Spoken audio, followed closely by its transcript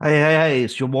Hey,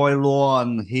 it's your boy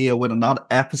Luan here with another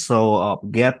episode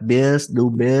of Get Biz,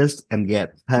 Do Biz, and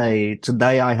Get Paid.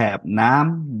 Today I have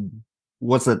Nam,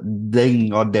 what's it,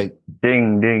 Ding or Ding?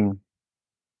 Ding, ding.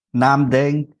 Nam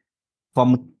Ding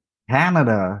from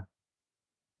Canada.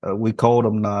 We call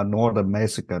them Northern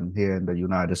Mexican here in the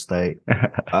United States.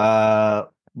 Uh,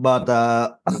 but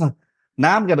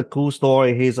Nam got a cool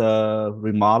story. He's a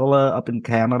remodeler up in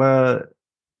Canada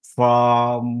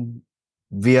from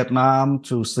Vietnam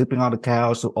to sleeping on the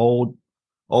couch to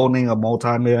owning a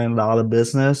multi-million dollar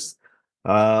business.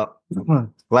 Uh,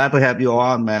 Glad to have you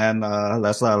on, man.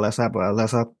 Let's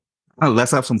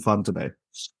have some fun today.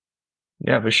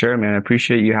 Yeah, for sure, man. I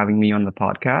appreciate you having me on the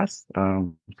podcast.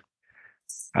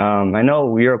 I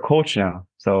know you're a coach now,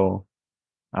 so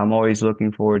I'm always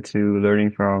looking forward to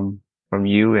learning from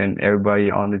you and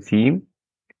everybody on the team.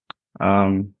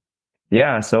 Um,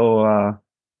 yeah,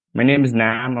 my name is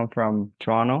Nam. I'm from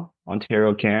Toronto,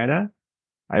 Ontario, Canada.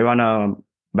 I run a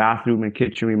bathroom and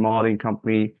kitchen remodeling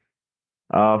company.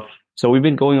 So we've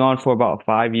been going on for about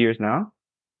 5 years now.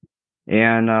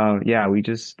 And yeah, we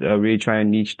just really try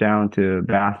and niche down to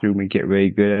bathroom and get really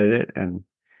good at it. And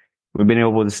we've been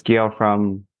able to scale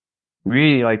from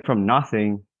really like from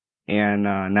nothing. And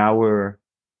now we're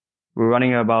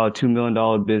running about a $2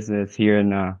 million business here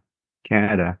in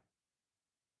Canada.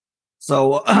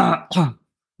 So,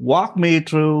 walk me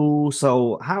through.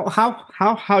 So,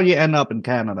 how you end up in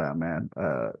Canada, man?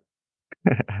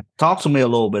 Talk to me a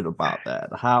little bit about that.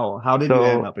 How did you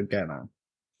end So up in Canada?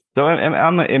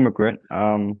 I'm an immigrant.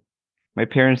 My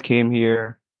parents came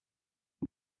here.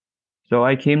 So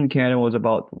I came to Canada was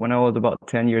about when I was about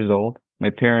 10 years old.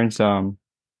 My parents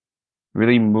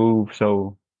really moved.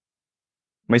 So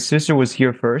my sister was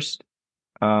here first.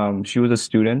 She was a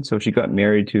student, so she got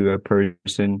married to a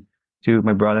person, to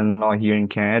my brother-in-law here in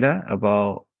Canada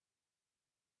about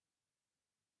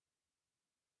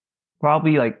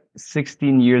probably like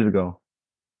 16 years ago.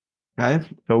 Okay.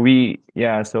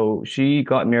 So she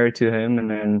got married to him and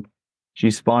then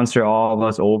she sponsored all of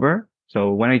us over.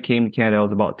 So when I came to Canada, I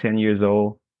was about 10 years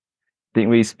old, didn't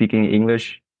really speak any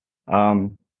English.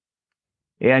 Um,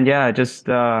 and yeah, just,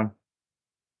 I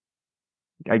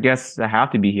guess I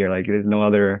have to be here. Like there's no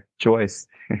other choice.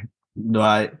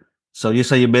 Right. So you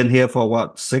say you've been here for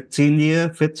what, 16 year,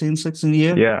 15, 16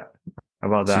 year? Yeah,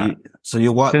 about So that.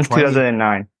 you what, Since 20?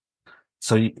 2009.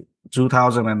 So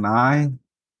 2009.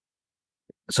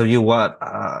 So you what,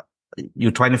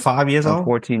 you 25 years I'm old?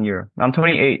 14 year. I'm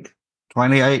 28.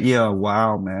 28 year.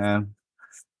 Wow, man.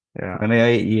 Yeah.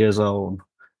 28 years old.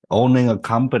 Owning a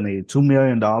company, $2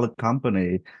 million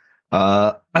company.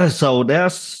 Uh, so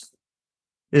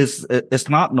it's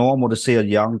not normal to see a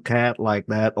young cat like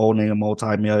that owning a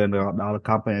multi-million dollar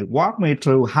company. Walk me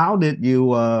through how did you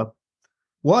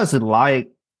what is it like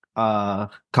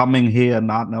coming here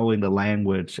not knowing the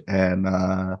language and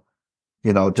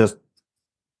just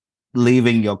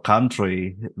leaving your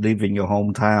country, leaving your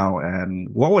hometown, and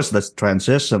what was this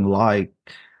transition like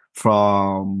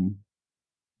from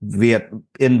Viet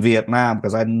in Vietnam?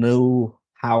 Because I knew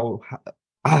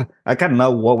I kind of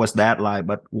know what was that like,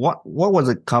 but what was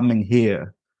it coming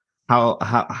here?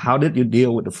 How did you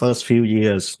deal with the first few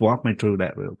years? Walk me through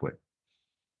that real quick.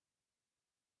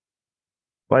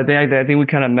 But I think we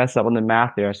kind of messed up on the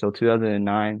math there. So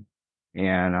 2009,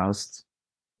 and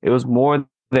it was more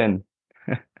than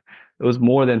it was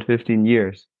more than 15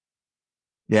 years,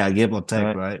 Yeah, give or take,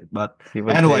 right? right? But Give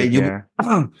or anyway, take, yeah.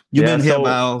 you've Yeah, been here so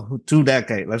about 2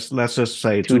 decades. Let's just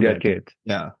say two 2 decades. decades.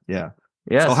 Yeah, yeah.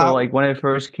 Yeah, So so how like when I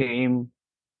first came,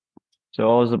 so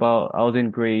I was in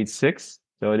grade six,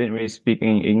 so I didn't really speak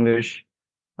any English.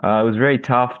 It was very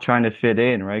tough trying to fit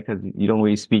in, right? Because you don't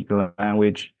really speak the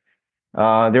language.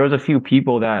 There was a few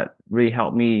people that really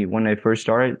helped me when I first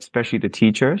started, especially the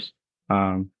teachers.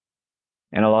 Um,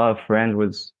 and a lot of friends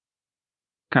was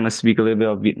kind of speak a little bit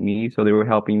of Vietnamese, so they were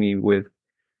helping me with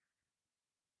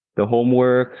the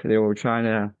homework. They were trying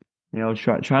to,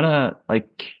 try to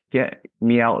like get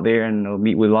me out there and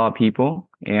meet with a lot of people.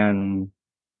 And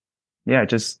yeah,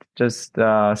 just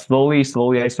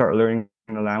slowly I start learning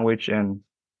the language and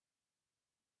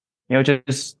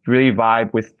just really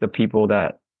vibe with the people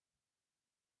that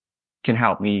can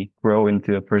help me grow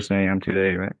into the person I am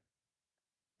today,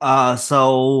 right?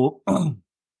 so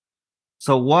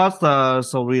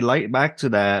so relate back to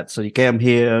that. So you came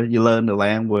here, you learned the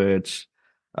language,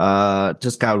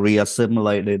 just got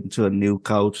reassimilated into a new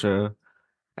culture.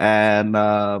 And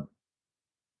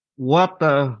what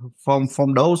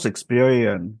from those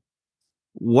experience,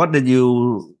 what did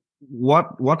you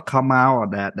what come out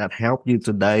of that helped you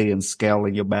today in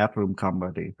scaling your bathroom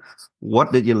company?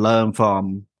 What did you learn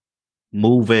from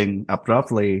moving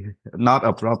abruptly, not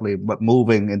abruptly, but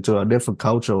moving into a different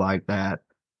culture like that,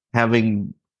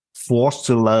 having forced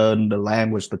to learn the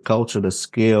language, the culture, the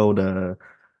skill, the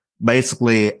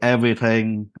basically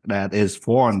everything that is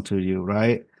foreign to you,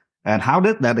 right? And how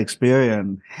did that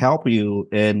experience help you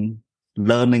in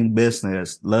learning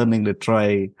business, learning the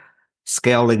trade,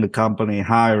 scaling the company,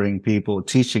 hiring people,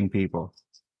 teaching people?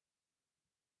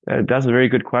 That's a very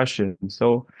good question.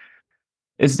 So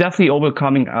it's definitely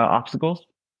overcoming obstacles.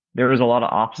 There is a lot of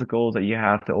obstacles that you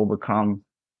have to overcome,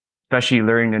 especially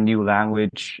learning a new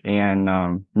language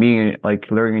and meeting like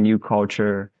learning a new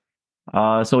culture.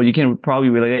 So you can probably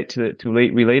relate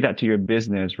that to your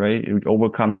business, right? You're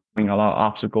overcoming a lot of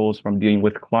obstacles from dealing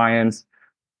with clients,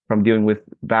 from dealing with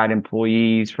bad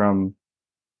employees, from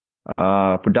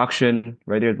production,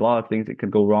 right? There's a lot of things that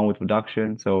could go wrong with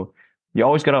production. So you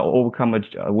always got to overcome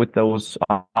with those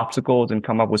obstacles and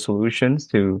come up with solutions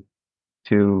to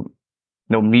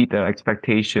meet the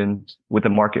expectations with the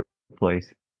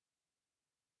marketplace,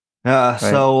 Yeah, right?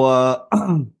 so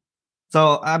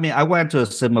I mean, I went to a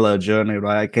similar journey,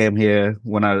 right? I came here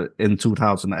when I in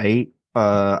 2008.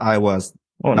 I was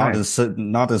Oh, not nice.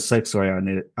 not in sixth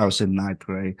grade. I was in ninth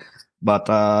grade, but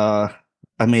I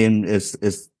mean, it's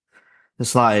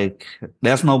like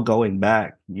there's no going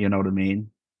back. You know what I mean?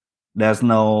 There's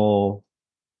no,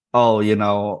 oh,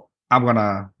 I'm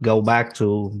gonna go back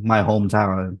to my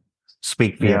hometown and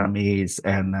speak Yeah, Vietnamese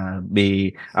and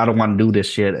I don't want to do this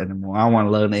shit anymore. I don't want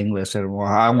to learn English anymore.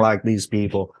 I don't like these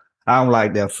people. I don't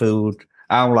like their food.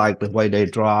 I don't like the way they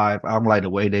drive. I don't like the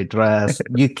way they dress.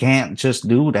 You can't just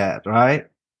do that, right?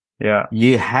 yeah,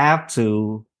 You have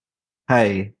to,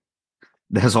 hey,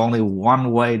 there's only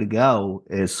one way to go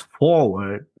is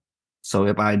forward. So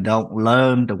if I don't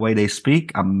learn the way they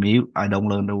speak, I'm mute. I don't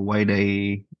learn the way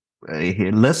they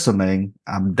hear listening,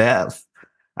 I'm deaf.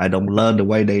 I don't learn the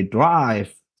way they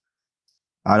drive.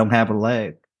 I don't have a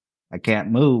leg. I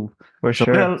can't move. for So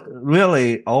sure.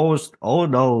 really, all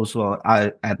those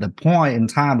I at the point in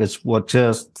time, it's what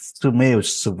just to me it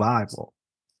was survival.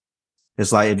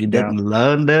 It's like if you Yeah, didn't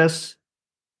learn this,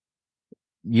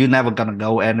 you're never gonna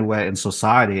go anywhere in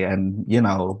society, and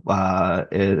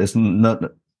it's not.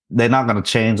 They're not gonna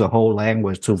change the whole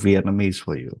language to Vietnamese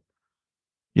for you.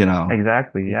 You know,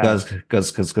 exactly. Yeah,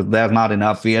 because there's not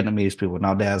enough Vietnamese people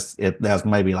now. There's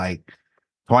maybe like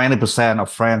 20% of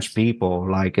French people,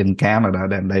 like in Canada,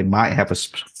 then they might have a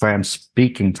French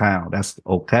speaking town. That's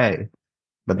okay,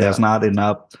 but there's yeah, not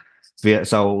enough.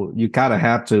 So you kind of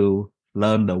have to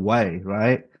learn the way,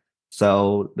 right?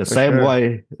 So the for same sure.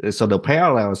 way, so the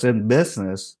parallels in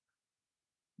business,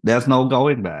 there's no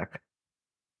going back,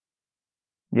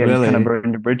 Yeah, you kind of really.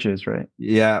 burn the bridges, right?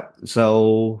 Yeah,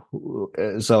 so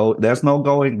there's no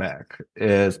going back.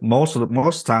 Is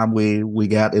most time we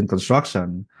get in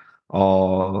construction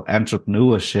or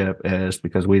entrepreneurship is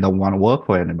because we don't want to work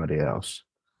for anybody else.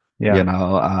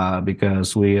 Yeah,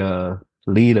 Because we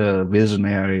leader,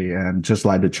 visionary, and just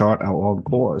like to chart our own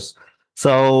course.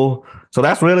 So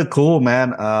that's really cool,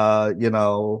 man. And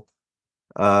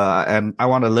I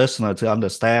want a listener to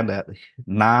understand that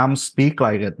Nam speak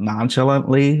like it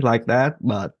nonchalantly like that,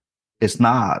 but it's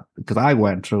not because I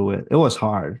went through it. It was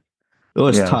hard. It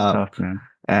was yeah, it's tough. tough, man.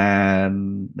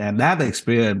 And that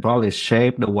experience probably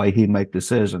shaped the way he make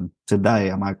decisions today.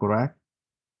 Am I correct?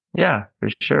 Yeah, for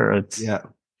sure. Yeah. Yeah,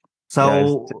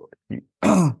 So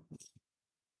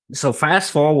so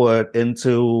fast forward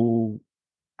into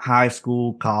high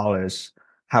school, college.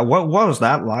 What was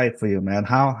that like for you, man?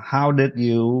 How did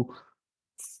you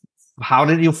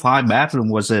find bathroom?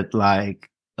 Was it like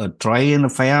a tray in the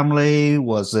family?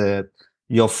 Was it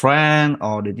your friend,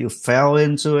 or did you fell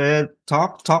into it?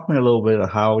 Talk me a little bit of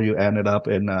how you ended up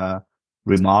in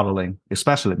remodeling,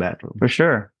 especially bathroom. for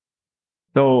sure.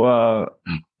 So,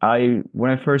 I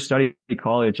when I first studied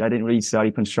college, I didn't really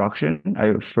study construction.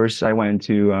 I went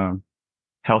into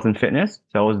health and fitness.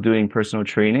 So I was doing personal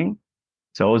training.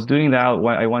 So I was doing that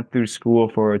when I went through school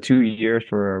for 2 years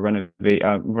for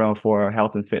for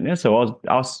health and fitness. So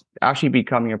I was actually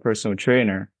becoming a personal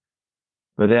trainer.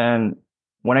 But then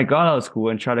when I got out of school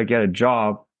and tried to get a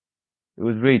job, it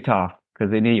was really tough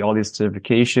because they need all these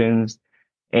certifications.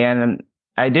 And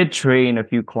I did train a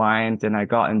few clients and I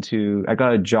got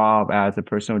a job as a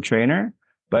personal trainer,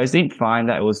 but I didn't find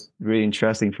that it was really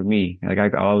interesting for me. Like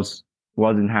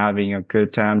wasn't having a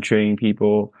good time training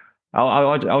people.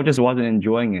 I just wasn't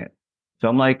enjoying it. So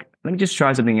I'm like, let me just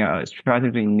try something else, try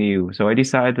something new. So I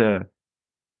decided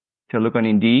to look on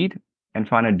Indeed and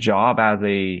find a job as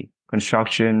a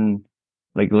construction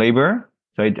like labor.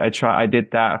 So I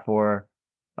did that for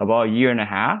about a year and a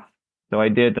half. So I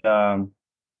did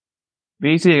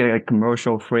basically like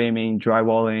commercial framing,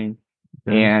 drywalling,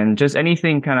 Okay. and just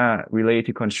anything kind of related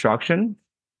to construction.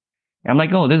 And I'm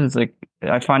like, oh, this is like,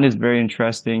 I find this very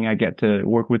interesting. I get to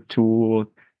work with tools.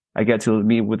 I get to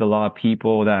meet with a lot of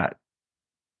people that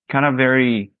kind of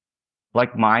very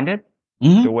like-minded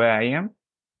the Hmm. way I am.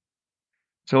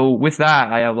 So with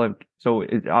that, I have like,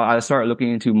 I started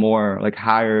looking into more like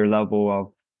higher level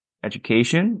of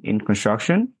education in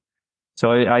construction.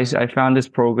 So I found this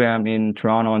program in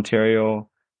Toronto, Ontario.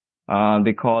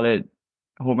 They call it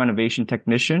home renovation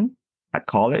technician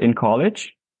in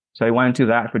college. So I went into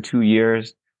that for 2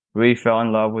 years, really fell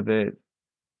in love with it.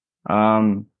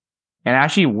 Um, and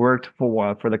actually worked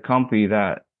for the company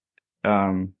that,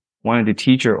 one of the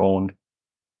teacher owned.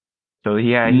 So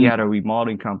he had a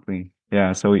remodeling company.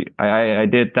 Yeah. So I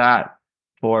did that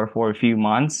for a few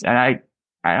months, and I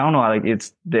don't know, like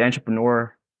it's the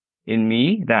entrepreneur in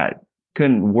me that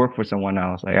couldn't work for someone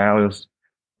else. Like I was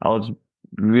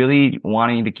really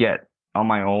wanting to get on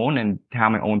my own and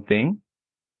have my own thing.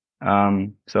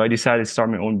 So I decided to start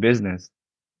my own business.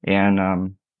 And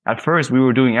at first we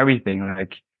were doing everything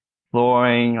like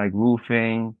flooring, like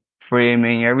roofing,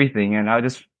 framing, everything. And I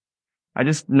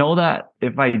just know that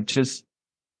if I just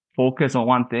focus on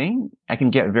one thing, I can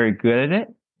get very good at it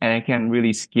and I can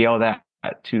really scale that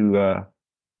to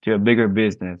a bigger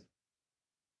business,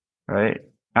 right?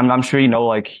 I'm sure you know,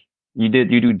 like you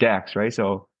do decks, right?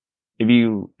 So if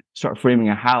you start framing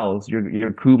a house,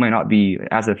 your crew might not be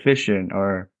as efficient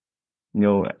or,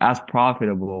 as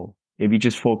profitable if you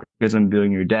just focus on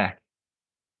building your deck.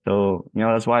 So,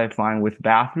 that's why I find with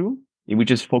bathroom, if we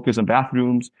just focus on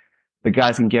bathrooms, the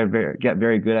guys can get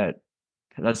very good at,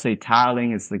 let's say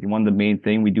tiling is like one of the main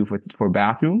thing we do for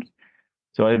bathrooms.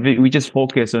 So if we just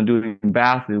focus on doing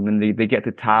bathroom and they get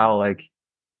to tile like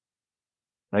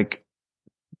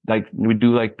we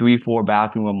do like 3, 4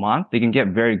 bathroom a month, they can get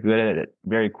very good at it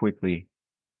very quickly,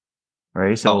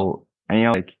 right? Oh, So,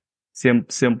 and like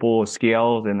simple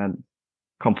scales and then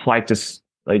complex,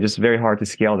 just very hard to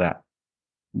scale that,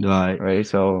 right. right?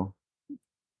 So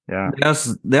yeah, so That's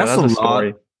a that's the lot.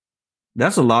 story.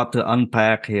 That's a lot to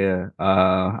unpack here.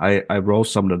 I wrote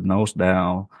some of the notes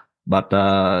down, but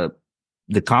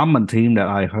the common theme that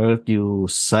I heard you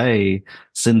say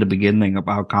since the beginning of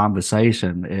our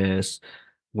conversation is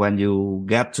when you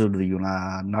get to the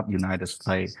not United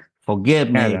States, forgive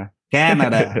me, Canada.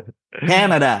 Canada,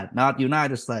 Canada, not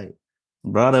United States,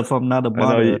 brother from another I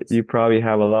know mother. you probably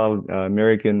have a lot of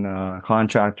American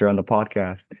contractor on the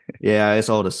podcast. Yeah, it's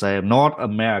all the same. North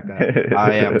America.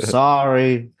 I am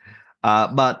sorry.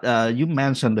 But you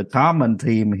mentioned the common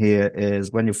theme here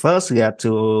is when you first get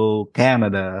to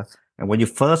Canada and when you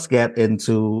first get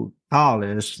into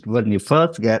college, when you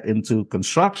first get into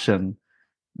construction,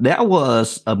 there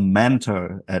was a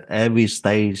mentor at every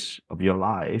stage of your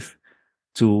life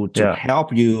to Yeah,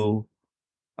 help you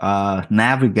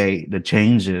navigate the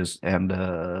changes and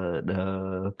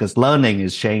because learning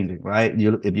is changing, right?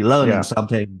 If you're learning yeah,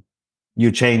 something,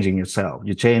 you're changing yourself,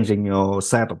 you're changing your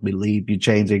set of belief, you're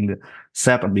changing the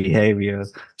set of behavior.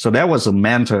 So there was a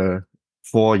mentor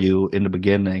for you in the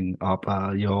beginning of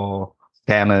your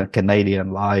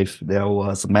Canadian life. There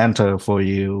was a mentor for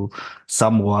you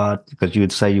somewhat because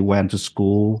you'd say you went to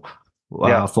school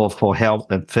yeah, for health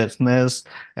and fitness,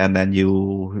 and then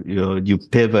you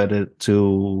pivoted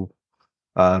to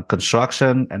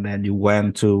construction, and then you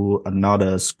went to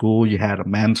another school. You had a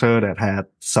mentor that had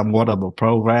somewhat of a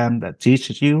program that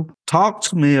teaches you. Talk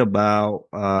to me about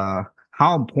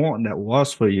how important that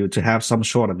was for you to have some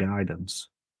sort of guidance.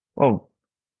 oh,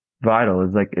 vital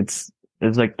is like it's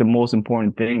like the most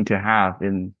important thing to have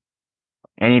in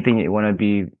anything you want to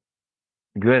be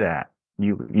good at.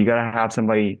 You gotta have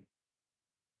somebody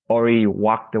already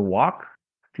walk the walk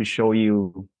to show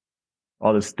you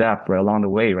all the steps right along the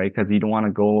way, right? Because you don't want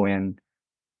to go and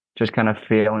just kind of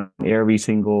fail in every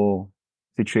single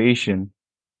situation.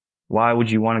 Why would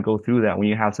you want to go through that when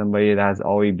you have somebody that has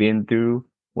already been through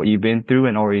what you've been through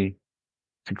and already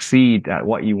succeed at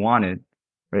what you wanted,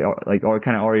 right? Or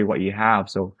kind of already what you have.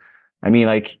 So, I mean,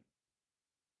 like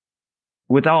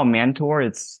without a mentor,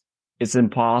 it's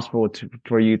impossible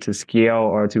for you to scale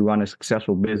or to run a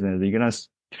successful business. You're gonna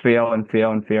fail and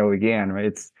fail and fail again, right?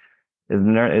 It's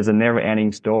a never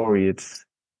ending story. It's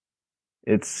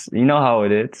you know how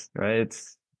it is, right?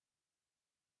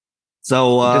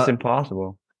 So It's just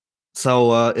impossible.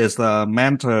 is the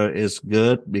mentor is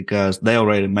good because they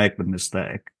already make the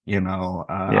mistake. Yeah,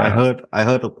 I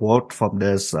heard a quote from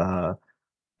this uh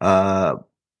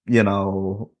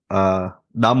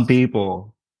dumb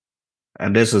people,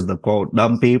 and this is the quote: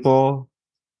 dumb people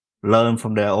learn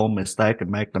from their own mistake and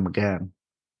make them again.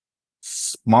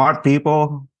 Smart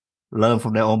people learn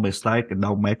from their own mistake and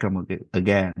don't make them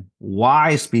again.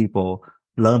 Wise people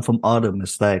learn from other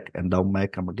mistake and don't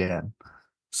make them again.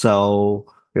 So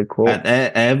Good at quote.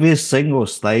 every single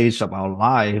stage of our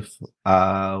life,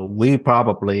 we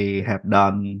probably have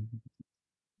done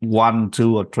one,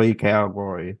 two, or three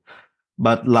category.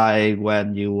 But like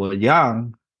when you were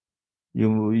young,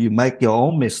 you make your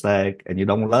own mistake and you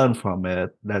don't learn from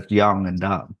it. That's young and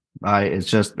dumb, right? It's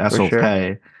just that's For sure.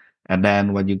 okay. And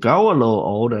then when you go a little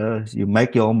older, you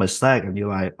make your own mistake and you're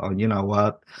like, oh, you know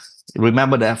what?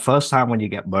 Remember that first time when you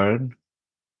get burned?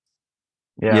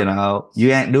 You Yeah. know,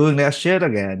 you ain't doing that shit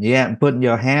again. You ain't putting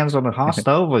your hands on the hot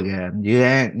stove again. You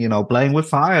ain't, playing with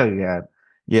fire again.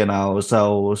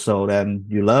 So then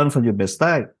you learn from your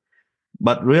mistake.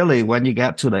 But really, when you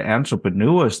get to the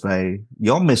entrepreneur stage,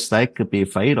 your mistake could be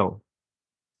fatal.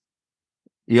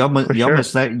 For Your sure.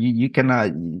 mistake, you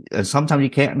cannot. Sometimes you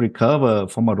can't recover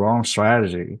from a wrong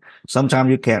strategy. Sometimes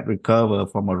you can't recover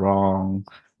from a wrong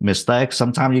mistake.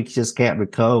 Sometimes you just can't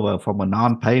recover from a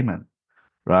non-payment,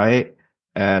 right?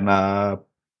 And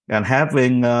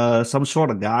having some sort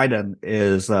of guidance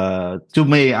is, to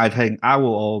me, I think I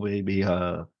will always be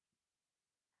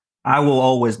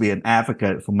an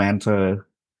advocate for mentor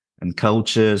and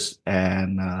coaches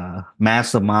and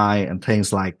mastermind and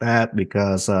things like that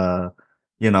because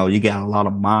you get a lot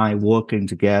of mind working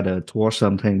together towards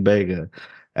something bigger.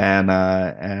 And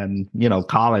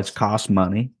college costs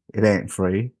money. It ain't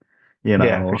free.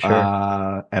 Yeah, for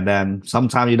sure. And then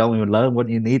sometimes you don't even learn what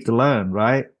you need to learn,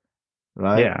 right?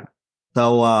 Right. Yeah.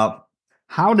 So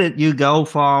how did you go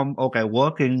from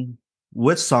working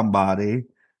with somebody,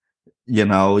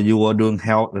 you were doing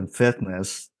health and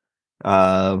fitness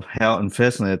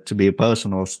to be a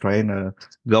personal trainer,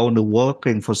 going to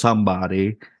working for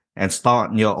somebody and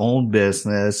starting your own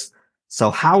business. So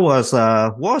what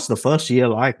was the first year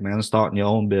like, man, starting your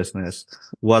own business?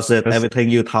 Was it That's everything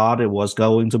you thought it was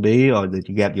going to be, or did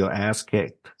you get your ass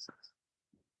kicked?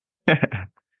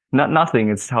 nothing.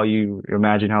 It's how you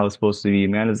imagine how it's supposed to be,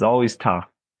 man. It's always tough.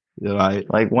 Right.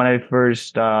 Like when I first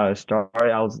started,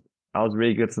 I was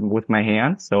really good with my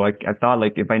hands. So I thought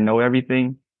like if I know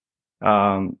everything,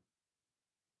 um,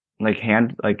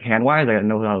 hand wise, I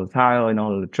know how to tile, I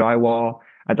know how to drywall.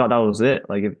 I thought that was it.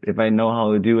 Like if I know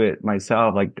how to do it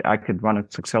myself, like I could run a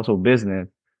successful business.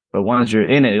 But once you're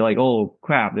in it, you're like, oh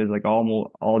crap, there's like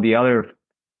almost all the other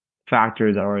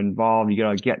factors that are involved. You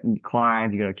gotta get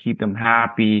clients, you gotta keep them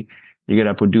happy, you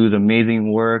gotta produce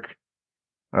amazing work,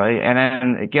 right? And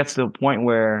then it gets to a point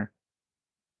where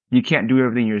you can't do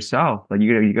everything yourself. Like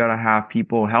you gotta have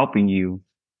people helping you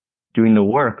doing the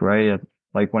work, right?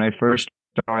 Like when I first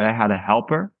started, I had a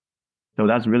helper. So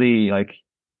that's really like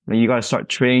then you gotta start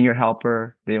training your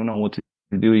helper. They don't know what to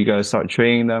do. You gotta start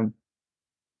training them.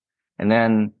 And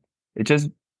then it just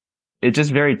it's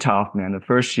just very tough, man. The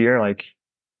first year, like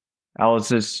I was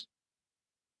just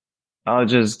I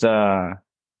was just trying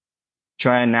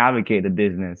to navigate the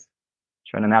business,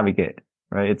 trying to navigate,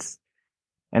 right? It's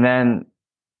and then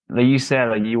like you said,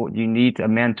 like you need a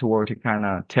mentor to kind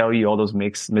of tell you all those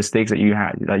mistakes that you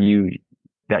had that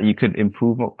you could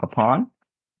improve upon.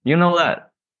 You know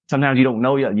that sometimes you don't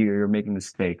know yet you're making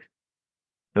mistakes.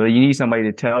 So you need somebody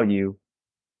to tell you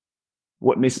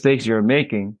what mistakes you're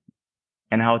making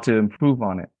and how to improve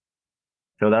on it.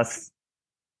 So that's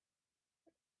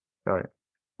sorry.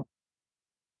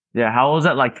 Yeah, how was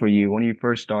that like for you when you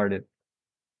first started?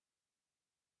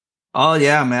 Oh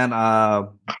yeah, man.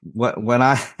 When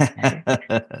I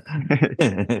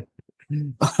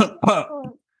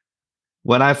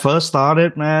when I first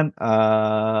started, man,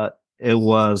 it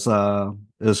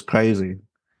was crazy.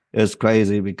 It's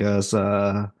crazy because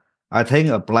I think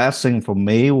a blessing for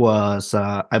me was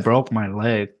I broke my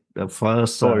leg Oh,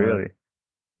 really?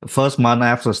 the first month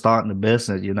after starting the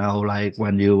business. Like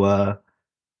when you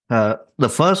the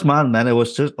first month, man, it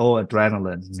was just all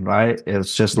adrenaline, right?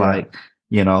 It's just Yeah. like,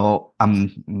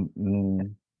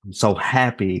 I'm so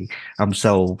happy. I'm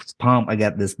so pumped. I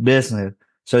got this business.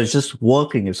 So it's just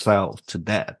working itself to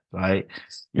death, right?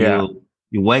 Yeah.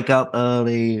 You wake up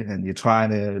early and you're trying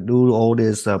to do all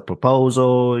this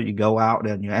proposal. You go out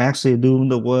there and you're actually doing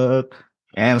the work,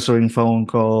 answering phone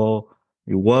call.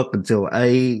 You work until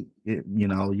 8.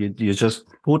 You're just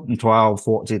putting 12,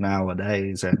 14-hour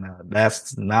days, and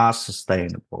that's not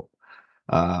sustainable.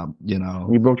 You know,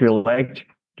 You broke your leg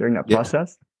during that yeah,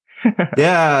 process?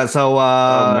 yeah. So,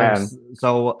 Oh man.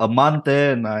 so a month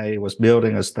in, I was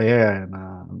building a stair,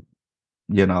 and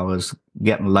it's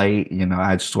getting late.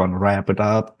 I just want to wrap it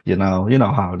up. You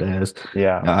know how it is.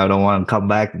 Yeah. I don't want to come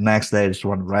back the next day. I just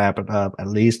want to wrap it up at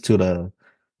least to a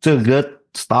good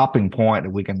stopping point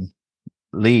that we can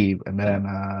leave, and then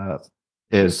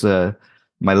is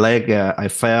my leg. I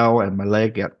fell and my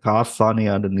leg got caught funny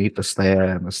underneath the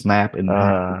stair and a snap in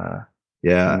half. Uh,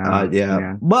 Yeah, no, yeah.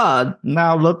 man. But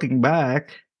now looking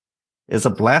back, it's a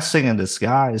blessing in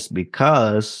disguise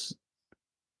because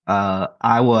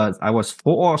I was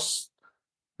forced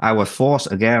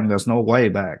again. There's no way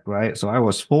back, right? So I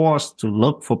was forced to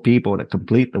look for people that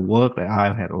complete the work that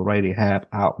I had already had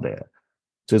out there.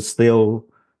 Just still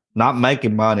not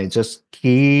making money, just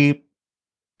keep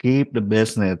the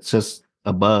business just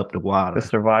above the Just water,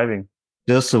 surviving.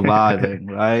 just surviving,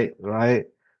 right? Right.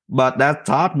 But that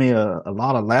taught me a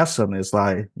lot of lesson. It's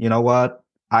like, you know what?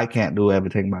 I can't do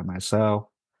everything by myself.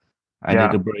 I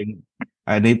need to Yeah, bring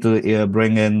I need to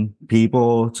bring in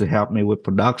people to help me with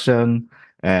production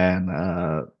and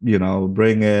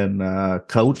bring in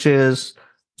coaches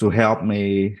to help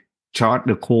me chart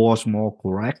the course more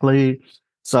correctly.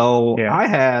 So yeah,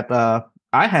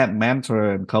 I had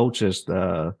mentor and coaches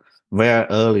very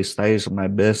early stage of my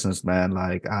business, man.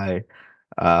 Like I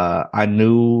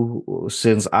knew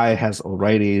since I has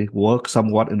already worked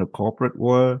somewhat in the corporate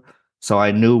world, so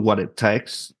I knew what it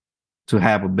takes to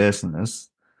have a business,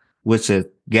 which is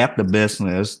get the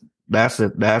business. That's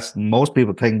it. That's most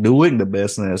people think doing the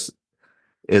business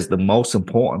is the most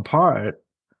important part,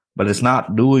 but it's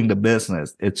not doing the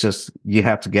business. It's just you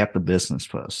have to get the business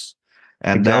first.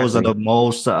 And those are the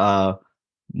exactly.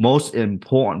 most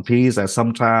important piece that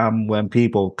sometimes when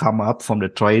people come up from the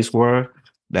trades world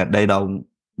that they don't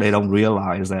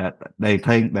realize that they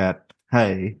think that,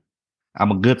 hey,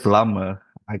 I'm a good plumber.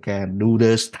 I can do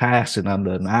this task in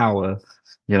under an hour.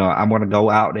 I'm going to go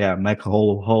out there and make a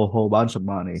whole bunch of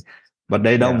money. But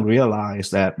they don't Yeah, realize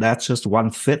that that's just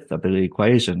one fifth of the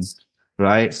equation,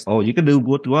 right? Oh, you can do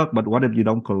good work, but what if you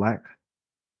don't collect,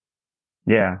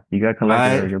 yeah. You gotta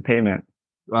collect right? your payment.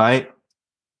 Right?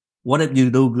 What if you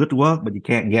do good work, but you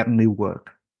can't get new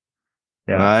work?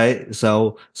 Yeah, Right.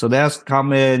 So that's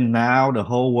coming now. The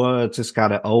whole world just got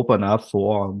to open up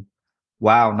for 'em.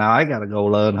 Wow. Now I got to go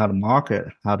learn how to market,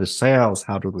 how to sales,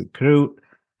 how to recruit,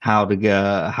 how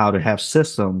to have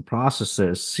system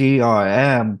processes,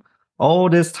 CRM, all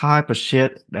this type of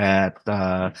shit that's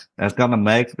gonna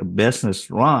make the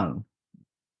business run.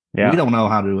 We yeah, don't know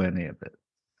how to do any of it.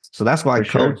 So that's why for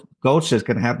sure. coaches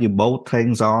can have you both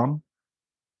things on,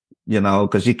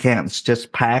 because you can't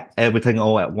just pack everything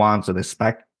all at once and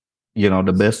expect,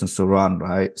 the business to run,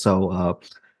 right? So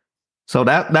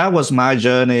that was my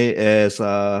journey is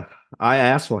I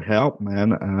asked for help,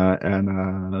 man, and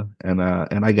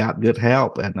I got good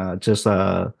help and just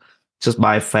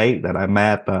by fate that I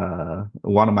met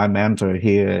one of my mentor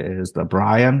here is the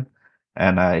Brian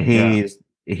and Yeah,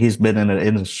 he's been in the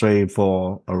industry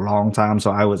for a long time, so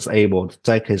I was able to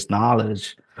take his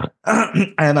knowledge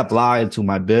and apply it to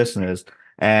my business.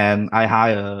 And I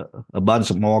hire a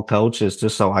bunch of more coaches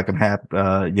just so I can have,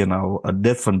 a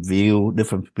different view,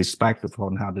 different perspective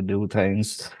on how to do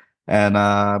things. And,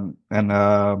 and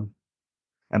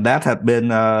that had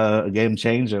been a game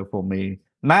changer for me.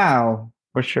 Now,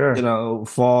 for sure.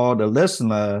 for the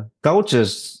listener,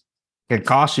 coaches can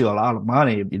cost you a lot of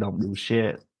money if you don't do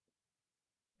shit,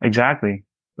 Exactly.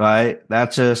 right?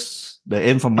 That's just the It should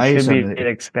be information. an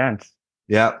expense.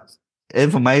 Yeah.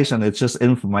 Information, it's just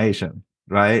information,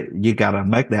 right? You gotta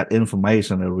make that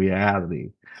information a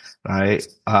reality, right?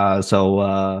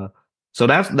 So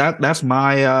that's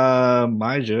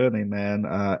my journey, man.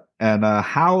 And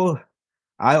how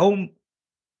I own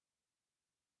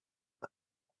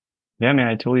Yeah, man,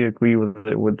 I totally agree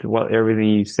with what everything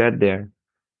you said there.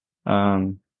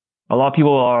 Um, a lot of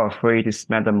people are afraid to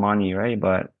spend the money, right?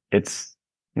 But it's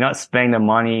you're not spending the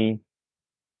money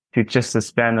to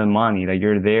spend the money. Like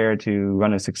you're there to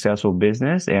run a successful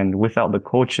business, and without the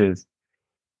coaches,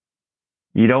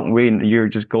 you don't really. You're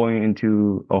just going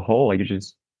into a hole. Like you're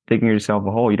just digging yourself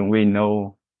a hole. You don't really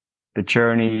know the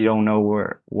journey. You don't know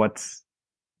what's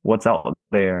out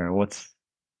there. you know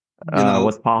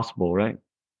What's possible, right?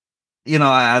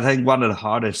 I think one of the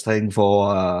hardest thing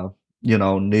for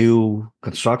new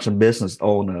construction business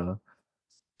owner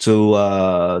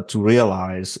to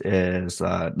realize is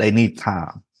they need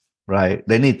time, right?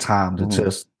 They need time to Hmm.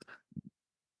 just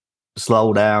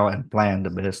slow down and plan the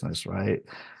business, right?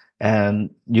 And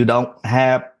you don't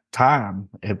have time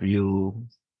if you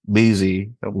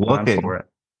busy Don't plan for working. it.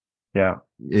 Yeah.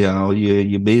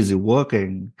 You're busy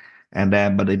working, and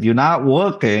then but if you're not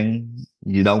working,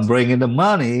 you don't bring in the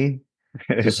money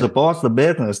to support the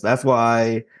business. That's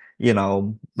why a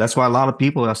lot of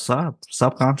people are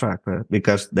subcontractor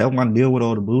because they don't want to deal with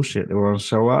all the bullshit. They want to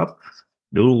show up,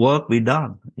 do the work, be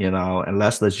done.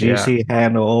 Unless the Yeah. GC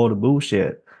handle all the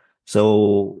bullshit.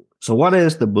 So So what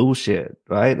is the bullshit,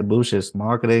 right? The bullshit is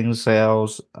marketing,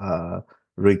 sales,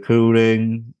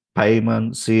 recruiting,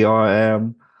 payment,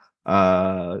 CRM,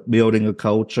 building a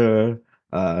culture,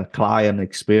 client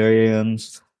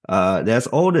experience. There's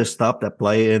all this stuff that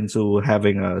play into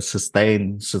having a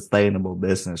sustainable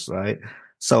business, right?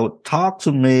 So talk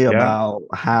to me Yeah. about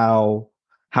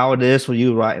how it is for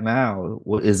you right now.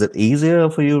 Is it easier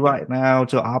for you right now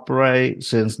to operate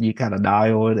since you kind of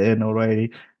dial it in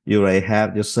already? You already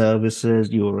have your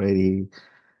services. You already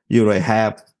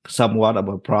have somewhat of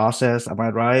a process. Am I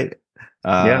right?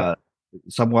 Yeah. Uh,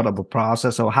 Somewhat of a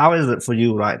process. So how is it for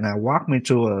you right now? Walk me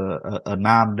through a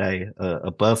Nam day,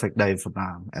 a perfect day for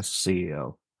Nam as a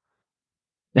CEO.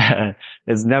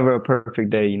 It's never a perfect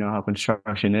day. You know how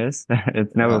construction is.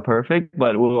 It's never Yeah. perfect,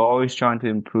 but we're always trying to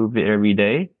improve it every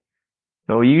day.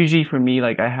 So usually for me,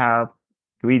 like I have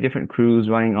three different crews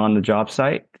running on the job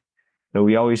site. So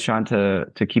we always trying to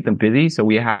keep them busy. So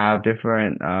we have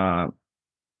different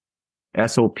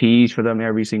SOPs for them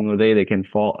every single day. They can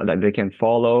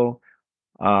follow.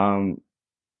 Um,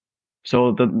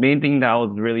 so the main thing that I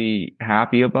was really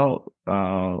happy about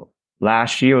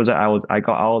last year was that I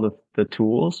got all the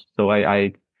tools. So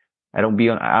I don't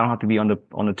have to be on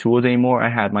the tools anymore. I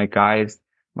had my guys,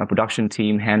 my production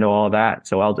team handle all that.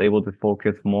 So I was able to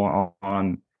focus more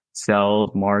on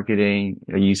sales, marketing,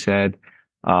 like you said,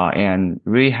 and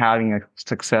really having a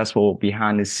successful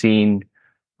behind the scene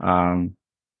um,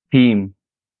 team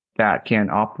that can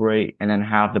operate, and then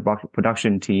have the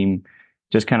production team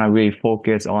just kind of really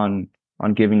focus on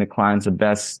giving the clients the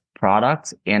best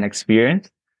product and experience.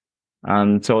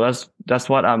 So that's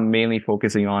what I'm mainly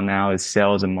focusing on now is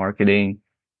sales and marketing,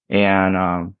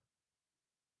 and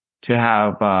to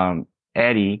have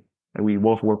Eddie. We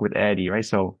both work with Eddie, right?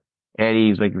 So Eddie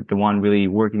is like the one really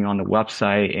working on the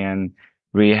website, and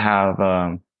we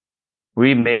have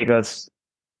really make us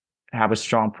have a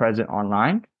strong presence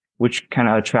online, which kind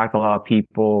of attract a lot of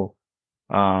people,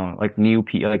 like new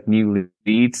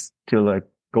leads to like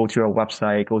go to our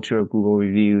website, go to our Google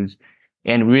reviews,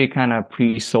 and really kind of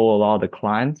pre-sold a lot of the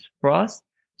clients for us.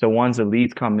 So once the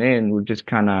leads come in, we just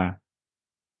kind of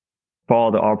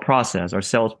follow our process, our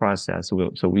sales process.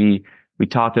 So we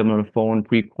talk to them on the phone,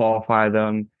 pre-qualify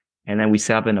them, and then we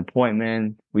set up an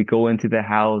appointment. We go into the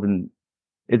house, and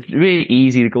it's really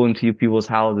easy to go into people's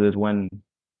houses when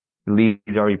the lead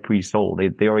is already pre-sold.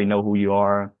 They already know who you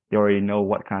are. They already know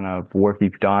what kind of work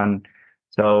you've done.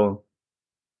 So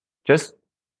just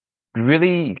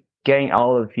really getting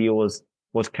out of the field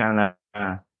was kind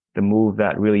of the move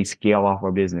that really scaled off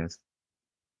our business.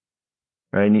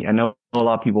 Right? And I know a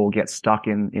lot of people get stuck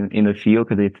in the field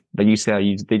because like you said,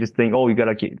 they just think, oh, you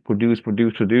gotta produce.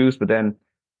 But then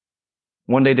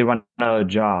one day they run out of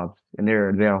jobs and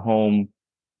they're home.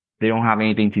 They don't have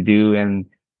anything to do, and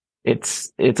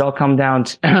it's all comes down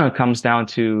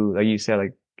to, like you said,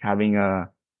 like having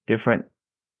different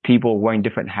people wearing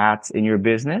different hats in your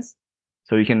business,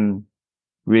 so you can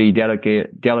really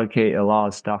delegate a lot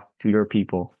of stuff to your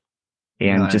people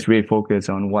and Right. just really focus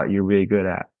on what you're really good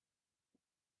at.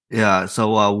 Yeah.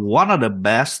 So one of the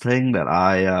best thing that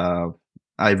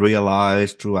I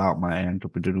realized throughout my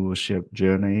entrepreneurship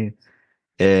journey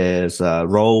is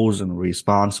roles and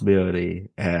responsibility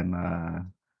and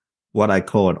what I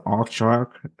call an org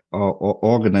chart or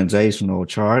organizational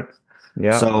chart.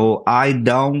 Yeah, So I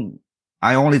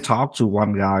only talk to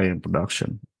one guy in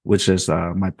production, which is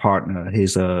my partner.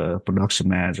 He's a production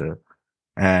manager.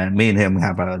 And me and him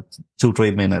have a 2,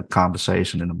 3 minute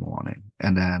conversation in the morning.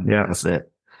 And then yeah, that's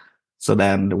it. So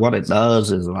then what it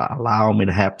does is allow me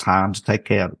to have time to take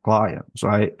care of the clients,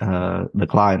 right? The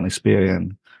client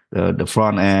experience, the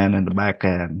front end and the back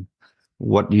end,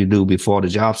 what you do before the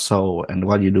job sold and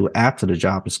what you do after the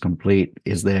job is complete.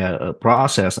 Is there a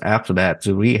process after that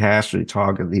to rehash,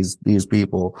 retarget these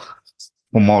people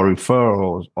for more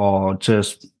referrals or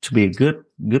just to be good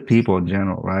people in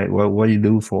general, right? What do you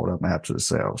do for them after the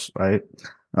sales, right?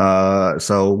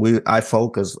 So I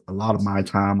focus a lot of my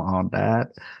time on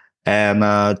that. And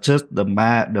just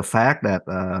the fact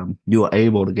that you are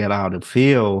able to get out of the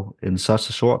field in such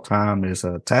a short time is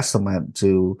a testament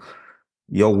to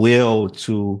your will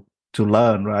to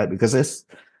learn, right? Because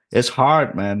it's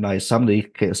hard, man. Like some of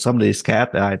these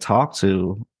cats that I talk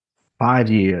to, 5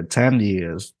 years, 10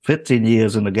 years, 15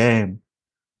 years in the game,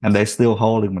 and they still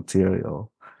holding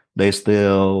material. They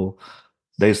still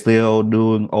they still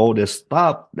doing all this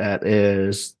stuff that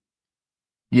is,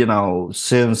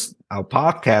 since our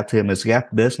podcast team is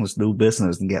get business, do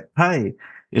business, and get paid.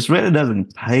 It really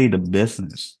doesn't pay the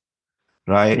business,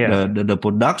 right? yeah, The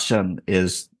production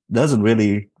is doesn't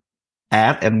really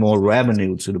add any more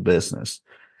revenue to the business.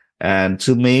 And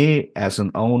to me, as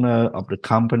an owner of the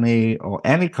company or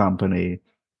any company,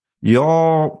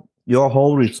 your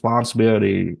whole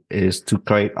responsibility is to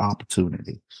create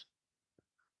opportunity.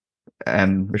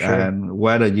 For sure. And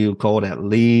whether you call that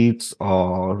leads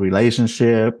or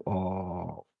relationship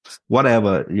or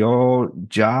whatever, your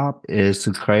job is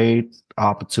to create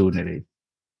opportunity.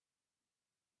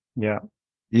 Yeah,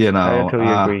 You I know,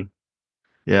 totally agree.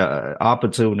 yeah,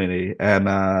 opportunity. And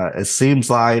it seems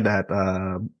like that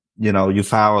you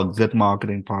found a good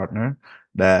marketing partner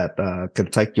that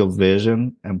can take your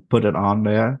vision and put it on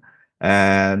there.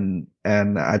 And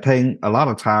I think a lot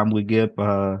of time we give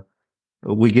our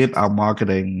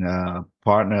marketing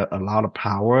partner a lot of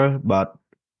power, but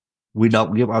we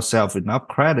don't give ourselves enough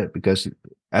credit because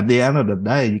at the end of the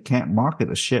day, you can't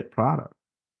market a shit product.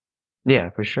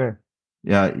 Yeah, for sure.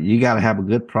 Yeah, you got to have a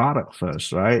good product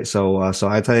first, right? So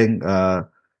I think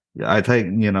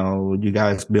you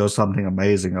guys built something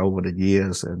amazing over the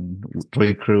years, and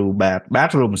three crew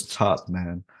bathroom is tough,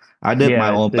 man. I did my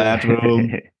Yeah, own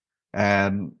bathroom,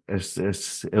 and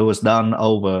it was done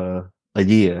over a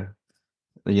year.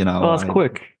 well, it's I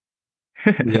quick.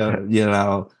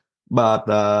 Yeah, but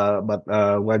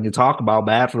when you talk about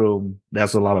bathroom,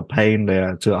 there's a lot of pain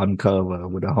there to uncover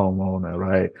with the homeowner,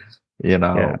 right?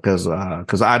 Yeah, Because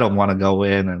I don't want to go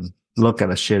in and look at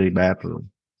a shitty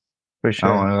bathroom. for sure.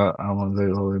 I want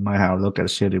to go in my house look at a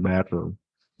shitty bathroom.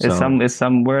 It's So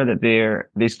somewhere that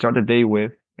they start the day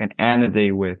with and end the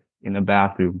day with in the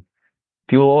bathroom.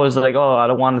 People always like, oh, I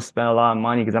don't want to spend a lot of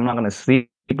money because I'm not going to sleep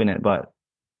in it. But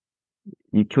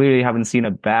you clearly haven't seen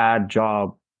a bad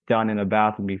job done in a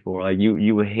bathroom before. Like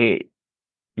you would hate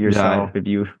yourself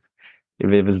yeah,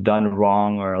 if it was done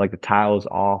wrong or like the tiles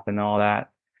off and all that.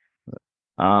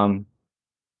 Um,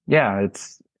 yeah,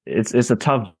 it's a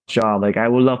tough job. Like I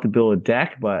would love to build a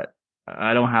deck, but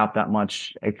I don't have that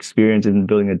much experience in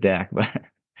building a deck. But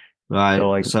right. so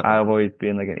like I've always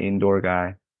been like an indoor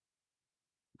guy.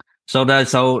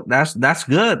 That's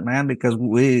good, man, because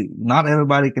we not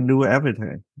everybody can do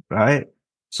everything, right?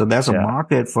 So there's a Yeah,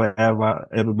 market for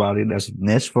everybody. There's a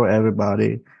niche for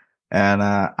everybody, and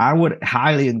I would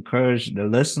highly encourage the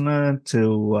listener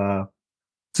to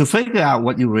figure out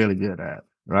what you're really good at,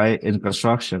 right? In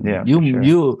construction, yeah, for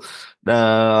sure.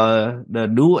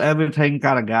 the do everything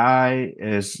kind of guy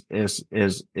is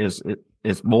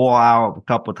more out of a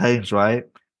couple of things, right?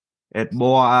 It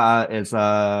more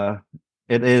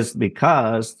it is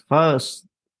because first,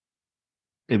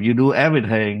 if you do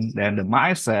everything, then the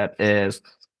mindset is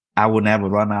I will never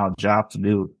run out of job to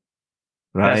do,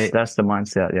 right? That's the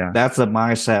mindset. Yeah, That's a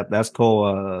mindset. That's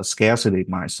called a scarcity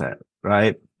mindset,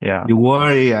 right? yeah, You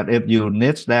worry that if you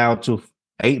niche down to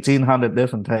 1,800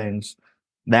 different things,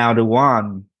 down to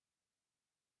one,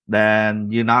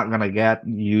 then you're not gonna get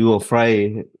you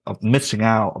afraid of missing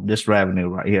out of this revenue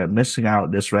right here, missing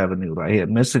out this revenue right here,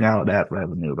 missing out that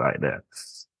revenue right there.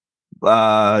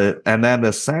 And then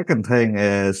the second thing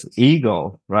is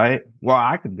ego, right? Well,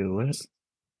 I can do it.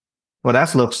 Well,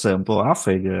 that looks simple. I'll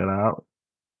figure it out.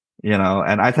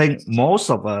 And I think most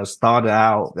of us started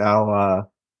out our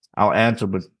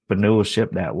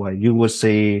entrepreneurship that way. You would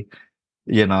see,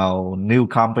 new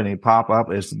company pop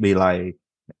up is be like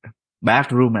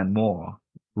bathroom and more,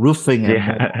 roofing and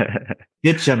more, yeah,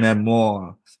 kitchen and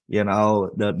more.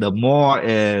 The more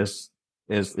is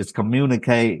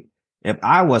communicate. If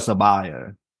I was a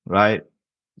buyer, right?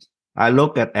 I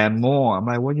look at and more. I'm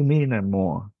like, what do you mean and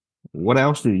more? What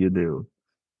else do you do?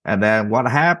 And then what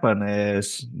happened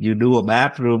is you do a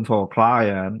bathroom for a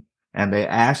client and they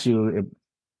ask you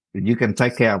if you can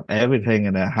take care of everything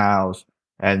in their house,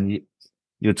 and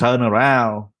you turn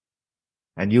around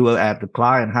and you were at the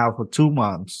client house for 2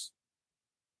 months,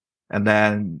 and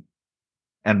then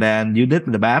you did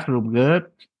the bathroom good,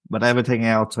 but everything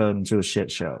else turned into a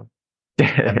shit show.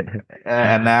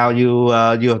 And now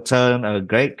you turn a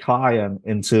great client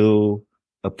into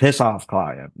a piss off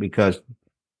client because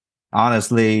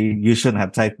honestly you shouldn't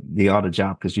have taken the other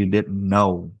job because you didn't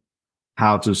know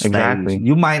how to stage. exactly.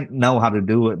 You might know how to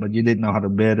do it, but you didn't know how to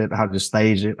bid it, how to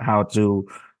stage it, how to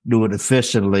do it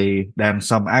efficiently than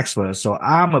some experts. So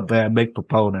I'm a very big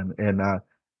proponent in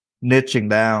niching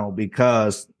down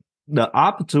because the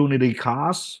opportunity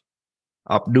cost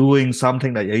of doing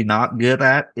something that you're not good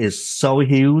at is so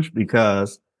huge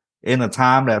because in a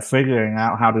time that figuring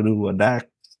out how to do a deck,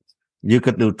 you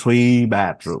could do 3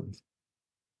 bathrooms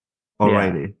Yeah,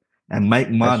 already and make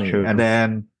that's money. true.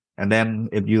 And then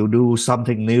if you do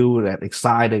something new that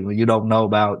exciting that you don't know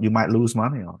about, you might lose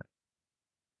money on it.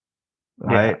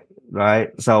 Yeah, Right.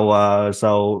 Right.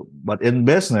 But in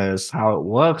business, how it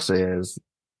works is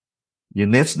you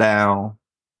niche down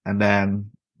and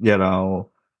then, you know,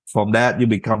 from that you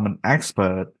become an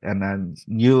expert, and then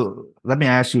you let me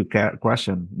ask you a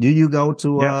question. Do you go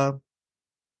to Yeah.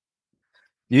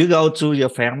 your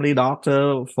family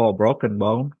doctor for broken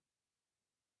bone?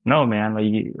 No, man,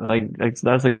 like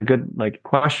that's a good like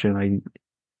question. Like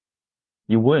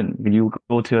you wouldn't. You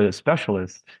go to a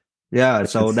specialist. Yeah,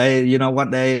 so It's they, you know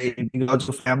what they, you go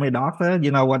to family doctor,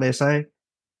 you know what they say?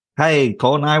 Hey,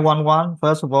 call 911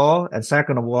 first of all, and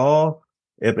second of all,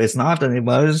 if it's not an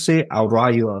emergency, I'll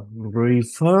write you a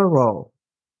referral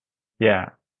yeah,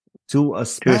 to a to a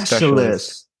specialist.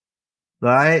 specialist,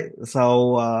 right?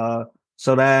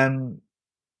 So then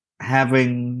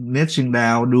having niching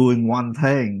down doing one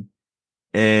thing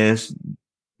is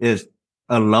is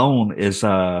alone is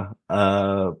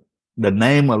the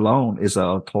name alone is an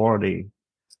authority.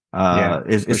 Yeah, for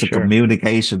It's a sure.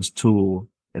 communications tool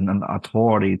and an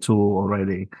authority tool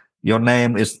already. Your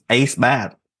name is Ace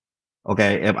Bad.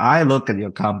 Okay, if I look at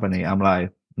your company, I'm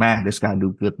like, man, this guy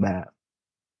do good bad.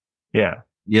 Yeah,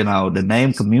 You know, the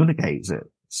name communicates it.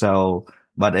 So,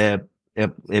 but if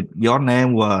your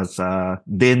name was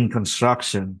Dinh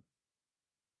Construction,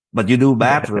 but you do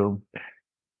bathroom,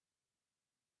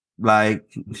 like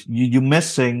you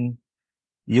missing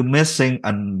you're missing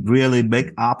a really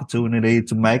big opportunity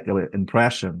to make an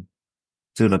impression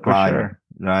to the for client, sure.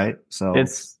 right? So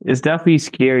It's definitely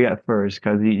scary at first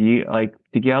because you like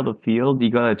to get out of the field, you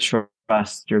gotta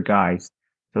trust your guys.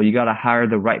 So you gotta hire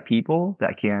the right people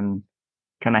that can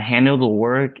kind of handle the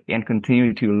work and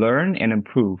continue to learn and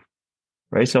improve,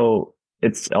 right? So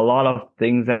it's a lot of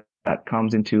things that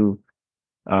comes into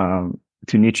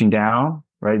to niching down,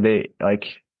 right? They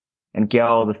like and get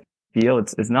out of the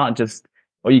field. It's not just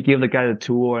oh you give the guy the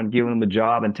tool and give him the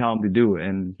job and tell him to do it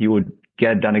and he would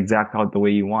get it done exactly how the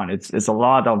way you want. It's a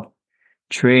lot of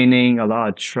training, a lot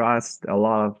of trust, a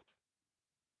lot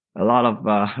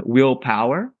of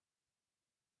willpower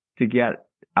to get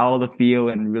out of the field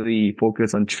and really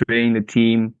focus on training the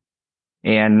team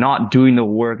and not doing the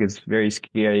work is very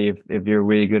scary if you're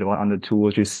really good on the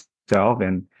tools yourself.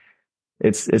 And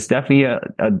it's definitely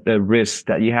a risk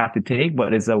that you have to take,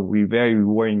 but it's a very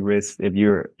rewarding risk if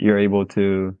you're able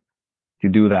to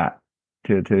do that,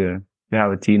 to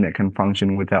have a team that can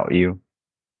function without you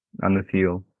on the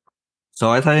field.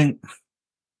 so I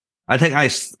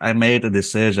made a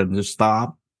decision to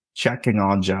stop checking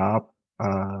on job.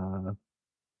 Uh,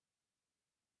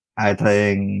 I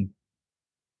think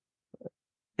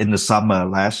in the summer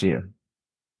last year.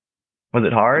 Was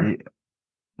it hard? Y-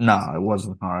 No, it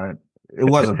wasn't hard. It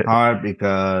wasn't hard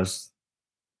because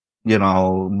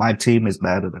my team is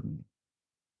better than me.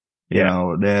 You Yeah,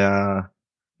 know,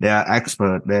 they're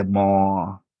expert.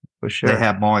 for They sure.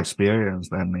 have more experience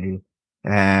than me,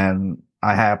 and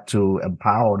I have to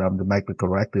empower them to make the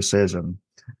correct decision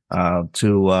uh,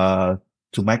 to uh,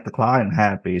 to make the client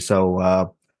happy. So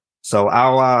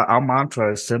our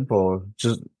mantra is simple: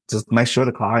 just make sure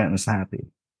the client is happy.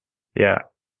 Yeah,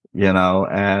 You know,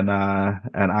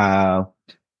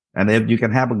 and if you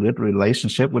can have a good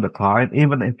relationship with the client,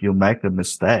 even if you make a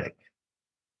mistake,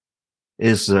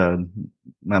 is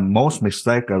most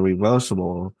mistakes are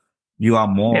reversible. You are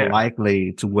more yeah,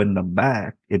 likely to win them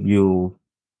back if you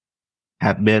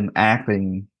have been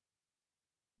acting,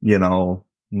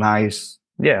 nice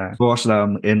yeah, towards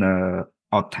them in a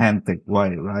authentic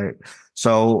way, right?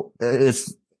 So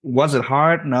was it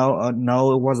hard? No,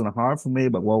 no, it wasn't hard for me.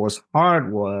 But what was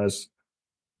hard was,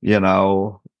 you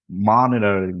know,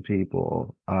 monitoring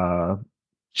people,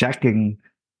 checking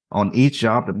on each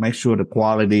job to make sure the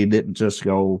quality didn't just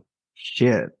go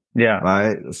shit, yeah,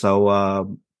 right?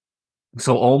 So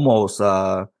almost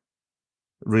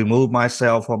remove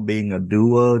myself from being a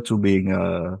doer to being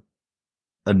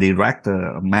a director,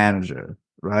 a manager,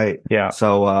 right? yeah.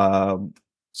 So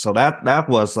that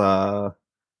was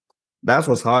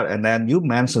hard. And then you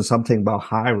mentioned something about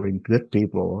hiring good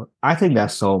people. I think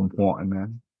that's so important,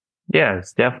 man. Yeah,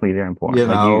 it's definitely very important. You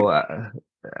Like you, know,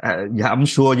 yeah, I'm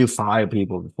sure you fired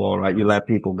people before, right? You let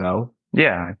people go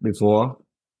yeah, before.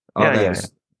 yeah, yeah, Okay, yeah.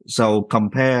 so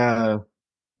compare.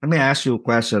 Let me ask you a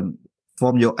question.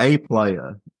 From your A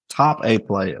player, top A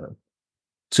player,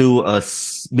 to a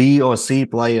B or C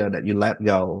player that you let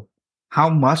go, how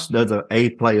much does an A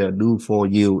player do for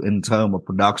you in terms of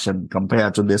production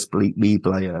compared to this B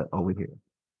player over here?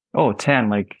 Oh, 10,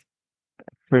 like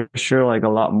for sure, like a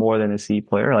lot more than a C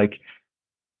player. Like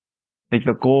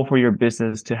the goal for your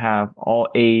business to have all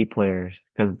A players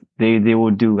because they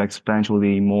will do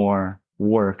exponentially more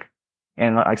work.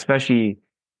 And especially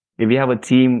if you have a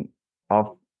team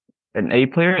of an A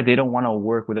player, they don't want to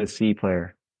work with a C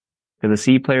player because the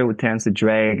C player would tends to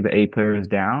drag the A players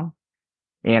down.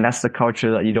 And that's the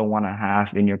culture that you don't want to have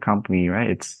in your company, right?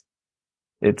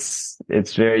 It's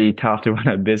very tough to run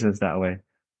a business that way.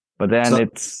 But then So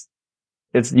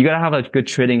it's you gotta have a good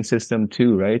trading system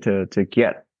too, right? To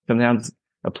get sometimes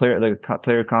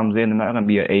player comes in and not gonna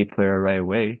be an A player right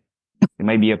away. It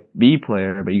might be a B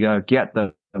player, but you gotta get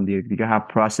them. You gotta have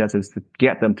processes to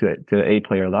get them to A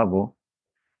player level.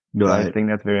 So I right, think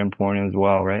that's very important as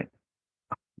well, right?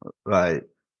 right.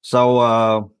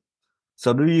 So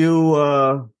so do you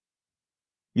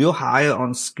hire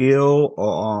on skill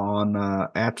or on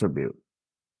attribute?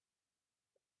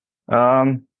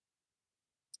 Um,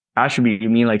 Attribute, you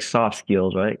mean like soft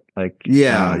skills, right? Like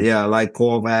Yeah, yeah, like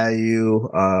core value,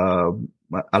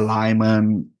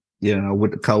 alignment,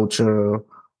 with the culture,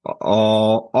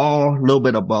 or a little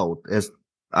bit of both. It's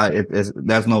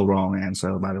there's no wrong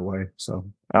answer, by the way. So,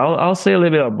 I'll say a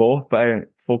little bit of both, but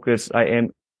I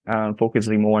am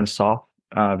focusing more on soft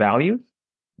values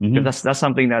because hmm that's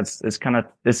something it's kind of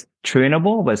it's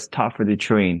trainable, but it's tougher to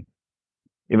train.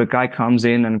 If a guy comes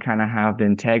in and kind of have the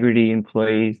integrity in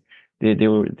place, they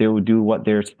will do what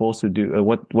they're supposed to do,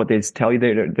 what they tell you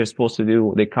they're supposed to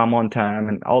do. They come on time,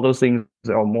 and all those things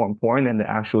are more important than the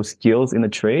actual skills in the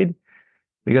trade.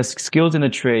 Because skills in the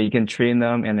trade, you can train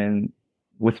them, and then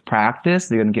with practice,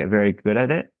 they're gonna get very good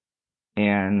at it.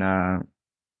 And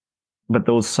but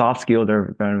those soft skills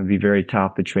are going to be very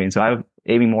tough to train. So I'm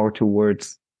aiming more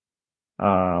towards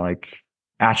like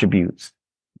attributes.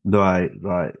 right,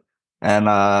 right, and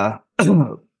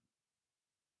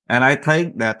and I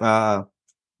think that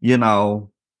you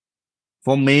know,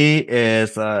 for me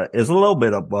is a little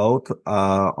bit of both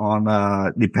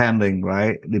on depending,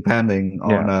 right? Depending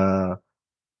on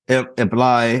Yeah. if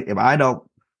I don't,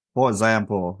 for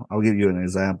example, I'll give you an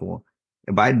example.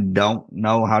 If I don't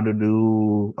know how to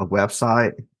do a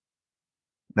website,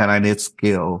 then I need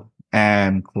skill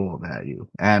and core value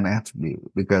and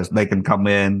attribute because they can come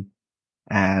in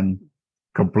and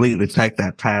completely take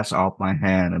that task off my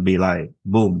hand and be like,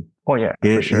 boom, Oh yeah,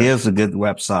 for sure. here's a good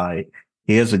website.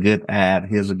 Here's a good ad.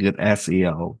 Here's a good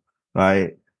SEO,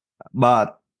 right?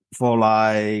 But for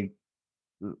like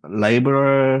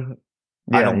laborer,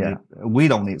 Yeah, yeah, we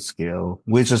don't need skill.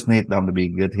 We just need them to be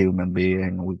good human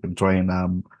being. We can train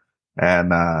them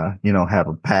and, have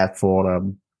a path for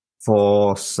them.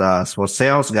 For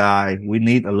sales guy, we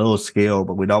need a little skill,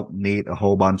 but we don't need a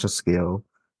whole bunch of skill.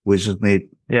 We just need,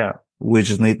 yeah. we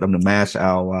just need them to match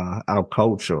our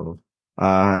culture.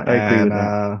 Uh, I agree and, with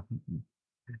that.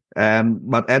 uh,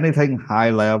 but anything high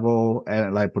level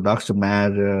and like production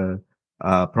manager,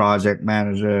 project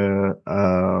manager,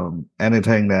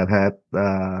 anything that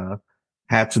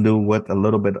had to do with a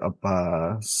little bit of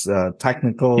Skill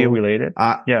technical, related.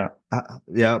 Yeah,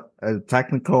 yeah,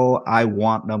 technical. I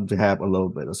want them to have a little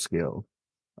bit of skill,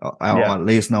 or yeah. at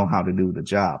least know how to do the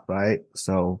job, right?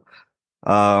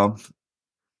 Um,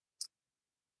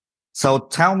 so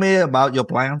tell me about your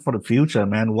plan for the future,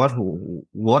 man.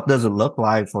 What does it look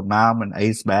like for Nam and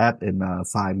Ace Bat in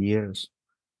 5 years?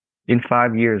 In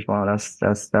 5 years, wow, that's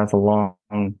a long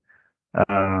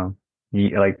uh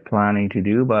like planning to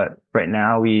do. But right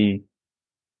now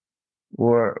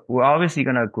we're obviously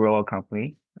gonna grow a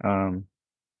company.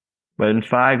 But in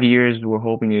 5 years, we're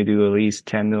hoping to do at least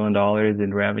 $10 million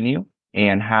in revenue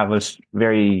and have a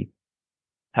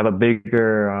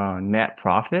bigger net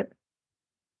profit.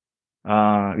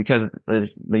 Because like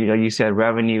you said,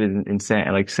 revenue is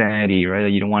insane, like sanity, right?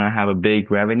 Like you don't want to have a big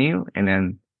revenue and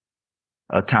then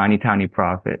a tiny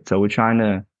profit. So we're trying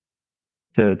to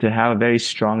have a very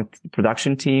strong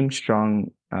production team, strong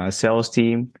sales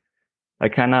team. I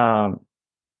kind of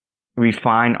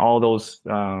refine all those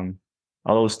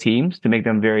teams to make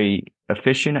them very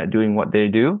efficient at doing what they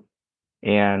do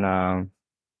and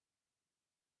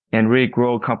really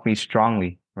grow a company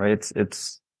strongly, right?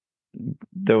 It's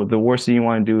the worst thing you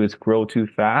want to do is grow too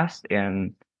fast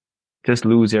and just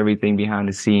lose everything behind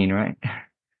the scene, right?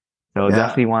 So Yeah.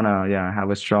 definitely want to, yeah, have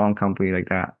a strong company like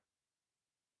that.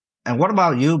 And what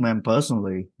about you, man,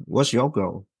 personally? What's your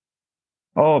goal?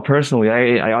 Oh, personally,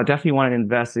 I definitely want to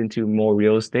invest into more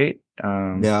real estate,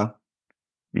 Yeah.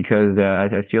 because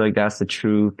I feel like that's the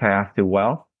true path to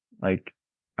wealth. Like,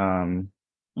 um,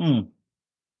 Hmm.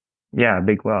 yeah,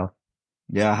 big wealth.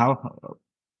 Yeah.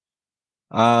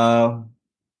 Uh,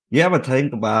 you ever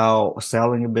think about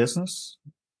selling your business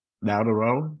down the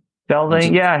road? Selling,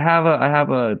 Just, yeah, I have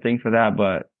a thing for that,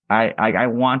 but I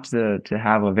want to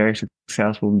have a very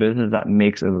successful business that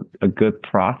makes a good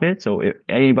profit. So if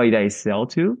anybody that I sell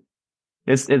to,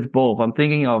 it's both. I'm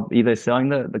thinking of either selling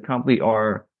the company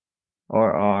or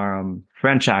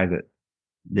franchise it.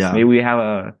 yeah. Maybe we have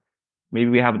a maybe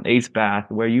we have an Ace Bath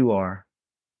where you are.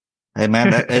 Hey man,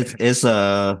 that it's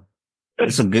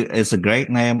a great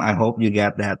name. I hope you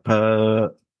get that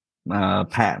per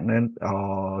patent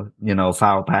or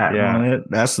file patent on Yeah, it.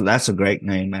 That's a great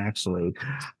name actually.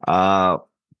 Uh,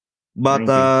 but thank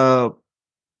you.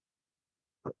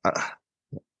 I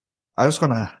I was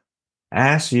gonna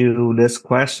ask you this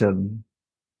question.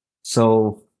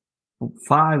 So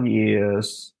 5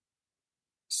 years.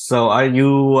 So are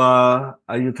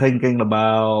you thinking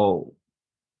about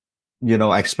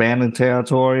expanding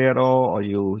territory at all, or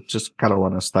you just kind of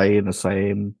want to stay in the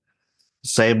same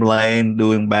lane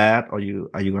doing that, or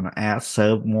are you gonna add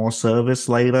more service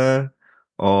later,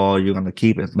 or you're gonna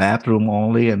keep it bathroom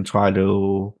only and try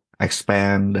to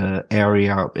expand the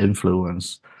area of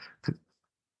influence?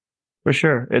 For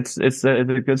sure. It's a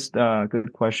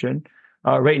good question.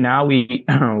 Right now we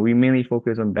we mainly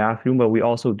focus on bathroom, but we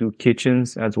also do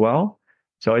kitchens as well.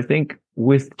 So I think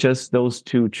with just those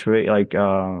two trades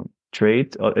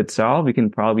itself, we can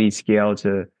probably scale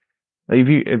to like,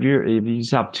 if you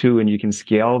just have two and you can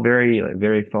scale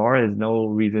very far, there's no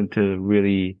reason to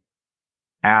really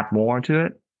add more to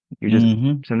it. You're just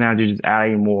Hmm. sometimes you're just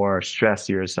adding more stress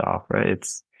to yourself, right?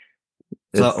 It's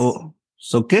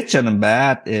So kitchen and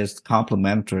bath is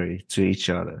complementary to each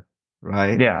other,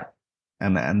 right? yeah,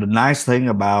 And the nice thing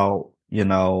about,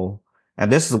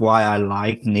 and this is why I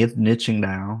like niching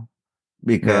down, yeah,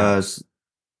 because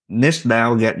niche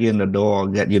down get you in the door,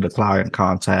 get you the client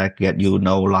contact, get you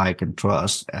know, like, and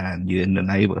trust, and you're in the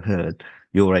neighborhood.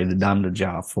 You already done the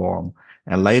job for them.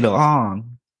 And later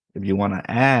on, if you want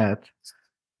to add,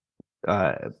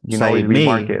 you can say always me,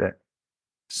 remarket it.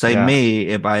 say Yeah. me,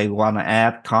 if I want to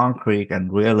add concrete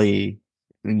and really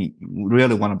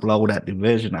want to blow that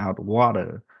division out of the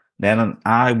water, then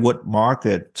I would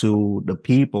market to the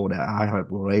people that I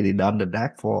have already done the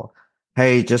deck for.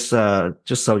 Hey, just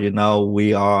so you know,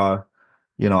 we are,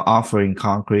 offering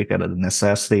concrete as a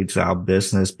necessity to our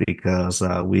business because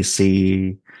we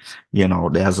see,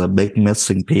 there's a big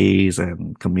missing piece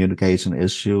and communication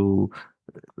issue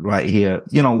right here,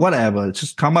 whatever.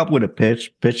 Just come up with a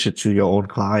pitch it to your own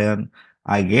client.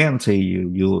 I guarantee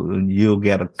you'll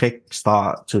get a kick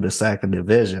start to the second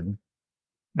division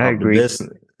I of the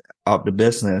agree.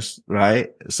 business,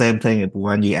 right? Same thing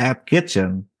when you add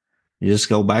kitchen, you just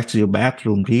go back to your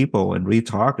bathroom people and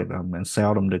retarget them and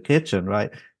sell them the kitchen,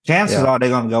 right? Chances Yeah. are they're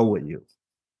gonna go with you.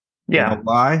 You know Yeah.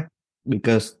 why?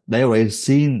 Because they already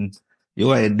seen you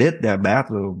already did their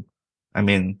bathroom. I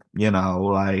mean,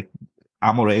 like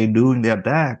I'm already doing their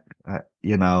deck.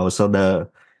 So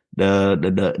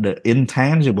the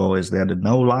intangible is there. The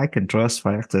know, like, and trust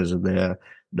factors are there.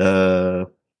 The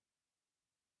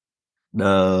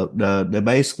the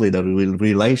basically the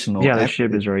relational Yeah, the ship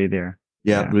equity. is already there.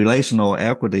 Yeah, Yeah. relational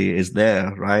equity is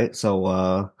there, right?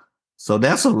 So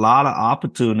that's a lot of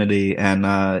opportunity. And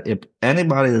if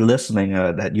anybody listening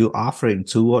that you offering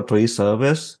two or three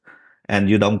service and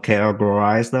you don't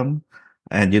categorize them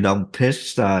and you don't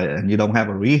pitch and you don't have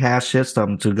a rehash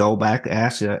system to go back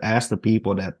ask the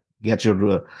people that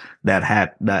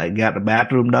that got the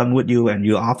bathroom done with you and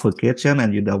you offer kitchen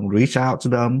and you don't reach out to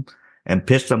them and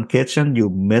pitch them kitchen, you're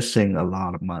missing a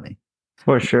lot of money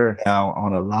For sure. out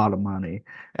on a lot of money.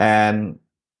 And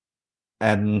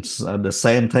the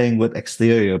same thing with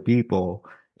exterior people.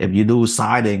 If you do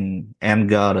siding and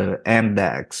gutter and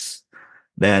decks,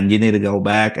 then you need to go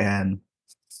back and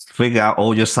figure out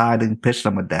all your siding, pitch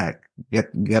them a deck.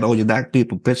 Get all your deck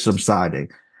people, pitch them siding,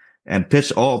 and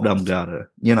pitch all of them gutter.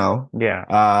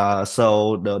 Yeah.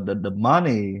 So the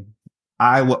money,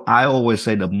 I always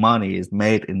say the money is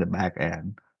made in the back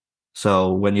end.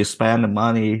 So when you spend the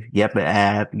money, get the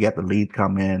ad, get the lead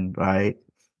come in, right?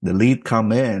 The lead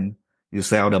come in, you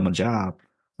sell them a job.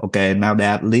 Okay, now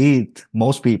that lead,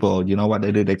 most people, you know what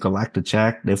they do? They collect the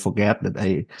check. They forget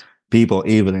that people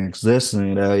even exist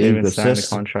and They even even signed the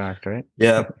exist. contract, right?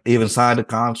 Yeah, even sign the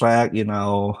contract.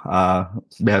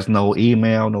 There's no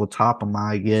email, no top of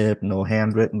my gift, no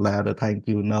handwritten letter, thank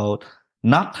you note,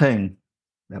 nothing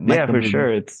that make Yeah, them. for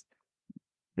sure.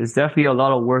 It's definitely a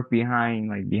lot of work behind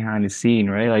the scene,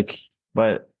 right? Like,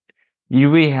 but you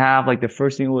really have like the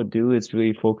first thing you would do is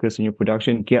really focus on your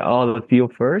production, get all the feel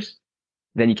first,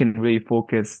 then you can really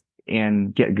focus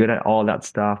and get good at all that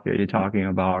stuff that you're talking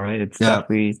about, right? Yeah,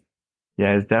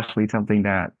 It's definitely something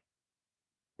that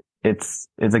it's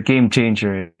a game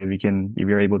changer if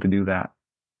you're able to do that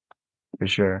for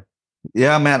sure.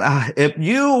 yeah, man. If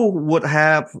you would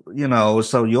have,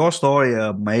 so your story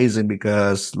amazing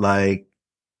because, like,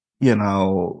 you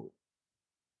know,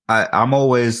 I'm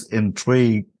always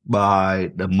intrigued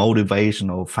by the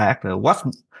motivational factor.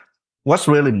 What's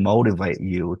really motivate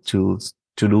you to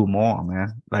do more,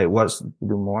 man? Like, Do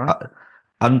more. uh,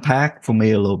 unpack for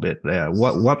me a little bit there.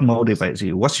 What motivates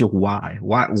you? What's your why?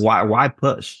 Why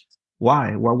push?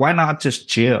 Why not just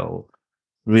chill,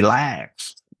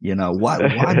 relax?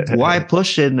 Why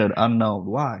push in the unknown?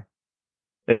 Why?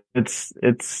 It's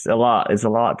a lot. It's a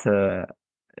lot to.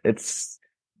 It's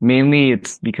mainly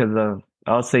it's because of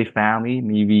I'll say family.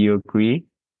 Maybe you agree.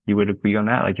 You would agree on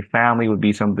that. Like your family would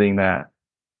be something that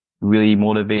really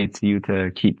motivates you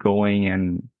to keep going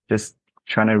and just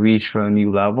trying to reach for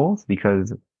new levels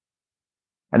because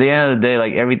at the end of the day,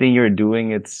 like everything you're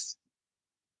doing, it's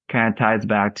kind of ties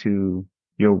back to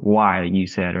your why, like you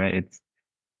said, right?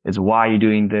 It's why you're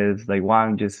doing this, like why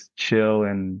don't just chill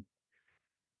and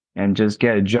just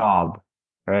get a job,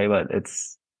 right? But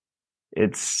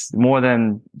it's more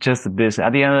than just a business.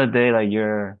 At the end of the day, like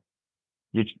you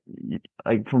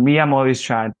like for me, I'm always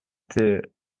trying to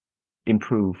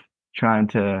improve, trying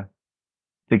to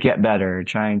get better,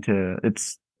 trying to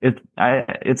it's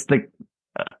like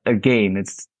a game.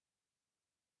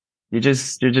 You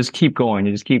just keep going,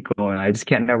 you just keep going. I just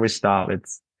can't never stop.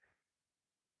 It's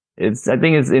I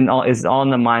think it's all in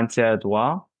the mindset as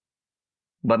well.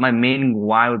 But my main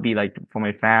why would be like for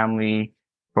my family,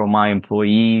 for my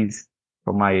employees,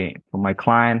 for my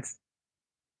clients.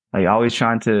 Like always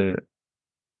trying to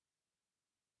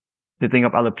think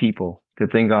of other people, to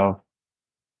think of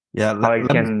Yeah, how I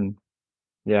can,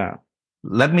 yeah,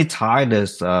 let me tie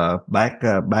this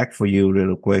back for you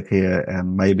real quick here,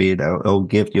 and maybe it'll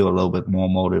give you a little bit more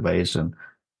motivation.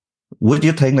 Would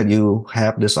you think that you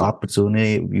have this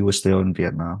opportunity if you were still in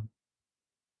Vietnam?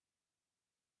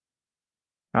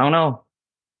 I don't know,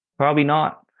 probably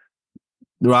not.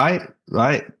 Right,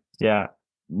 right. Yeah,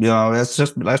 Let's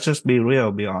just be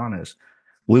real, be honest.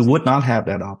 We would not have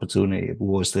that opportunity if we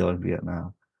were still in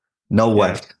Vietnam. No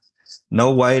way. yeah,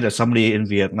 No way that somebody in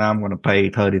Vietnam going to pay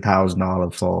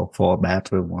 $30,000 for a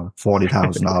bathroom or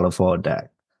 $40,000 for a deck.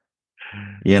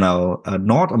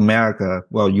 North America,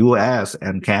 well, U.S.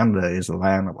 and Canada is a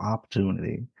land of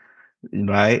opportunity,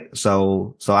 right?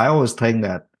 So I always think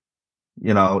that,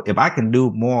 if I can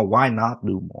do more, why not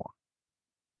do more?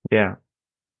 yeah,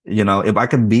 If I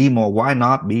can be more, why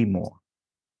not be more?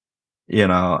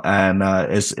 And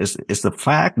it's the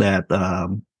fact that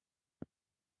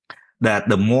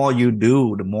the more you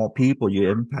do, the more people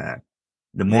you impact,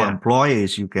 the more yeah,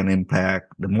 employees you can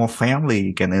impact, the more family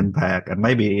you can impact, and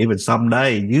maybe even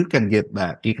someday you can get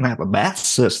back. You can have a batch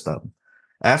system,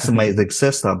 estimating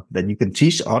system that you can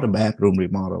teach other bathroom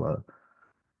remodeler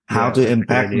how yeah. to That's a good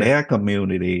impact idea. their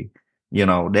community,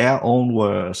 their own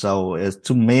world. So it's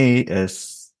to me,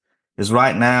 it's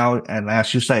right now, and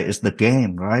as you say, it's the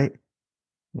game, right?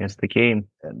 That's the game.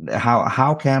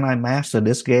 How can I master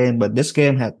this game? But this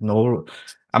game had no.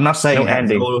 I'm not saying No it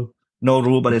had ending. no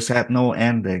rule, but it's had no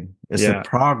ending. It's a Yeah,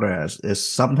 progress. It's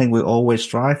something we always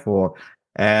strive for.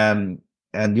 And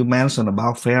and you mentioned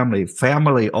about family.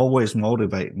 Family always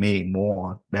motivate me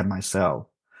more than myself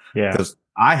yeah, because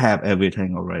I have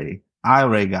everything already. I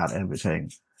already got everything.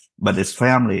 But it's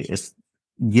family. It's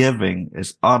giving.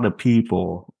 It's other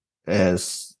people.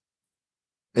 It's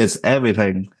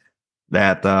everything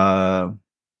that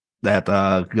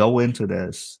go into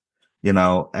this, and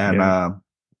yeah.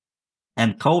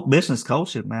 business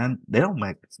coaches, man, they don't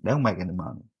make any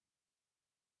money.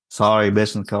 Sorry,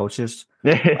 business coaches,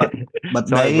 but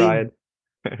Sorry, they Brian.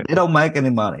 they don't make any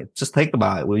money. Just think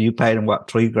about it. Well, you pay them what,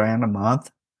 3 grand a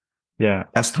month? Yeah,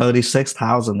 That's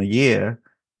 36,000 a year.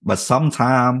 But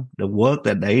sometimes the work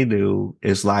that they do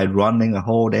is like running a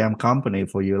whole damn company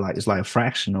for you. Like it's like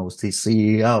fractional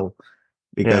CEO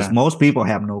because yeah, most people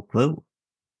have no clue.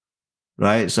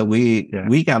 Right. So we yeah.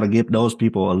 we got to give those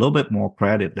people a little bit more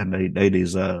credit than they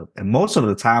deserve. And most of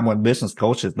the time when business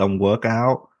coaches don't work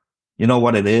out, you know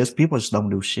what it is? People just don't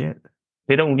do shit.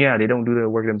 They don't do the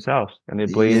work themselves and they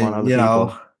blame You, on other you know,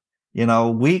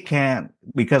 people. we can't,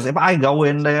 because if I go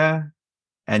in there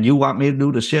and you want me to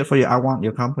do the shit for you, I want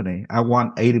your company. I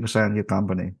want 80% of your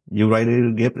company. You ready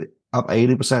to give up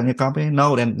 80% of your company?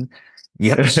 No, then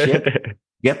get the shit,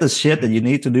 get the shit that you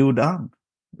need to do done.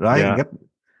 Right?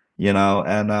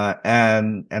 Yeah,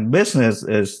 And business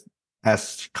is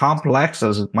as complex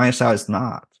as it might sound. It's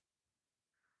not.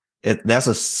 There's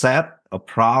a set of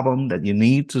problem that you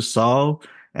need to solve,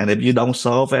 and if you don't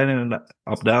solve any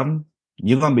of them,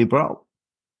 you're gonna be broke.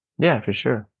 yeah, for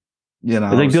sure. It's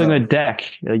like building a So deck.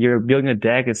 Like you're building a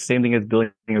deck is the same thing as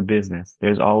building a business.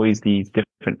 There's always these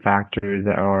different factors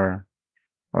that are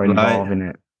right, involved in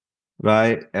it.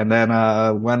 right. And then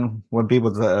when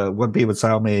people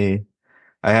tell me,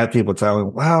 I had people tell me,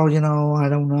 well, I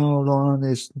don't know, Lauren,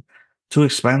 it's too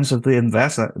expensive to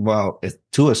invest. Well, it's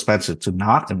too expensive to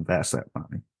not invest that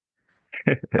money.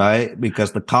 right?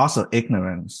 Because the cost of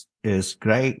ignorance is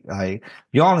great. Like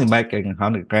you're only making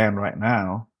 100 grand right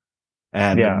now,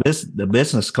 and Yeah, the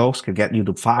business coach can get you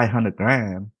to 500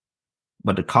 grand,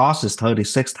 but the cost is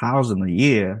 36,000 a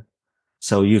year.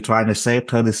 So you're trying to save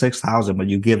 36,000, but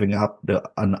you're giving up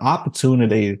an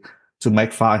opportunity to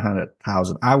make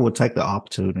 500,000. I would take the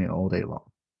opportunity all day long.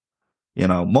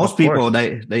 Most of people course.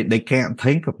 they can't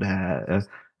think of that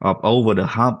of over the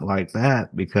hump like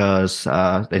that because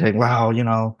they think,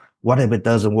 well, what if it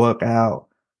doesn't work out?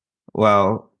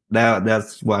 Well,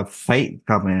 that's where faith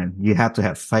come in. You have to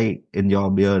have faith in your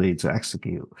ability to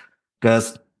execute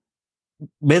because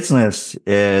business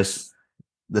is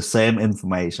the same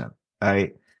information,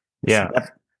 right? It's Yeah,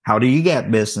 how do you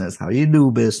get business? How you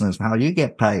do business? How you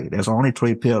get paid? There's only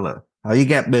three pillars. How you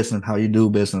get business, how you do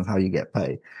business, how you get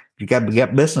paid. If you got to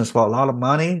get business for a lot of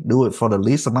money, do it for the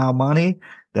least amount of money,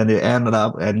 then you end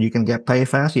up and you can get paid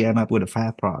fast, you end up with a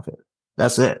fat profit.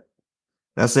 That's it.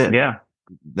 That's it. yeah,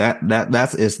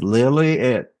 That's it's literally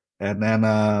it. And then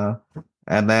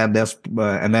and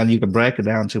then you can break it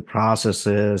down to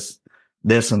processes,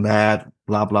 this and that,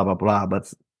 blah blah blah blah.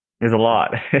 But there's a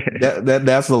lot.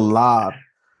 that's a lot.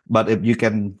 But if you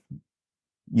can,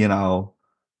 you know,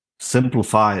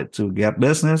 simplify it to get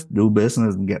business, do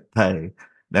business, and get paid,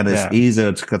 then it's Yeah.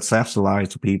 easier to conceptualize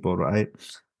to people, right?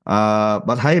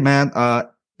 But hey, man,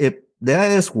 if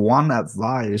there is one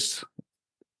advice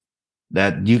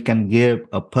that you can give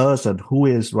a person who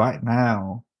is right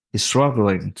now is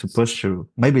struggling to push through,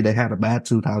 maybe they had a bad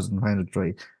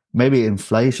 2023, maybe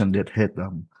inflation did hit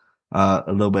them a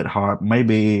little bit hard,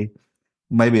 maybe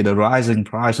the rising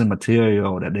price in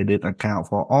material that they didn't account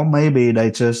for, or maybe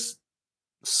they just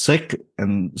sick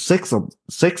and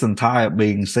tired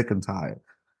being sick and tired.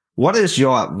 What is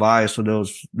your advice for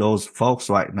those folks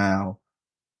right now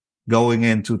going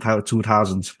into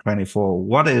 2024?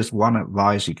 What is one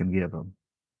advice you can give them?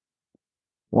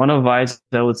 One advice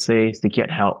I would say is to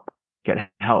get help. Get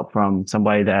help from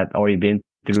somebody that already been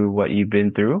through what you've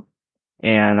been through.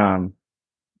 And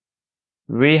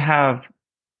we have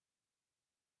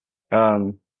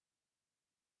um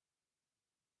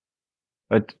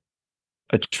a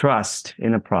a trust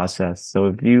in the process. So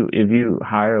if you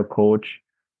hire a coach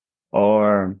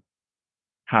or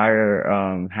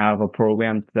hire have a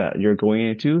program that you're going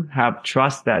into, have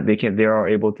trust that they are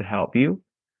able to help you.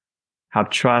 Have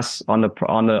trust on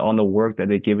the work that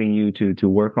they're giving you to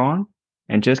work on,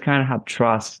 and just kind of have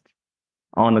trust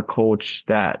on the coach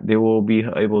that they will be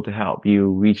able to help you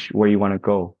reach where you want to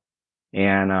go.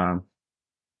 And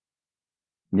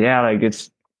yeah, like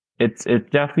it's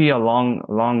definitely a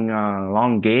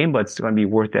long game, but it's going to be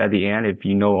worth it at the end if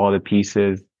you know all the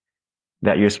pieces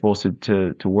that you're supposed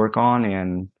to work on.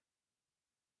 And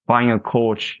finding a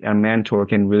coach and mentor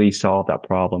can really solve that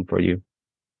problem for you.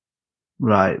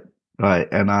 Right, right,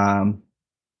 and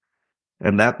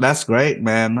that's great,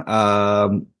 man.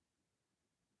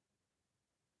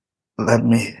 Let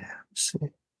me see.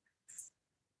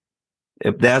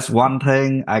 If there's one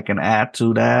thing I can add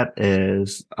to that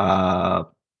is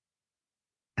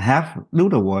have do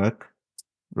the work,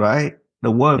 right?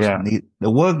 Yeah,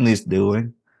 The work needs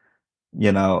doing.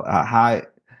 You know,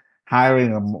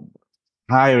 hiring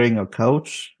hiring a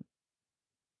coach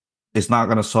is not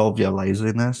going to solve your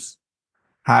laziness.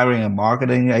 Hiring a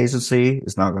marketing agency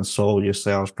is not going to solve your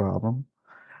sales problem.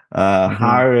 Uh, hmm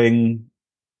hiring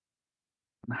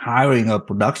hiring a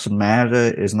production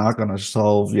manager is not going to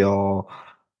solve your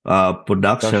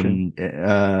production.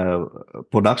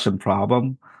 production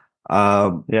problem.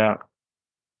 Um, Yeah,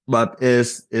 but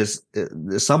is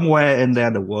somewhere in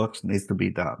there the work needs to be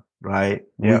done, right?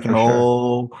 We yeah, can for sure.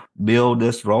 all build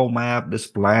this roadmap, this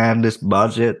plan, this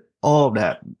budget, all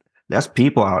that. There's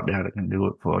people out there that can do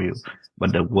it for you,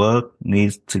 but the work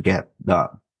needs to get done.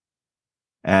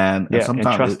 And Yeah, and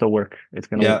sometimes trust the work.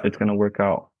 yeah, It's gonna work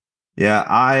out. yeah,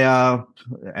 I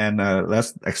and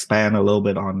let's expand a little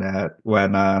bit on that.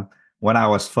 When I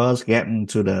was first getting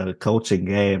to the coaching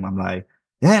game, I'm like,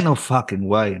 there ain't no fucking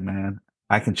way, man.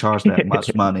 I can charge that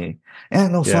much money. There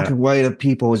ain't no Yeah, fucking way that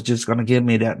people is just gonna give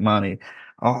me that money.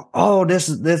 Oh,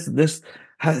 this.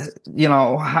 How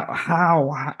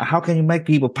can you make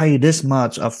people pay this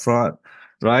much upfront,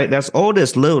 right? That's all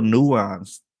this little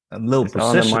nuance and little it's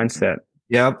all in the precision. mindset.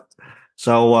 Yep.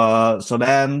 So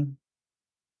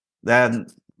then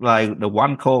like the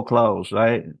one call close,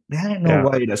 right? There ain't no Yeah,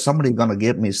 way that somebody's gonna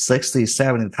give me 60,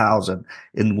 70,000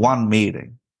 in one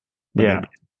meeting. But they yeah, did.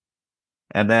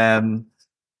 And then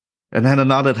and then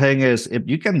another thing is if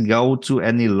you can go to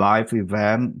any live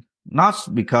event, not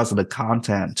because of the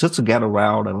content, just to get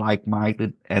around a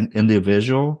like-minded and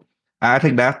individual, I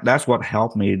think that's what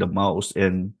helped me the most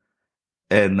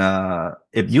And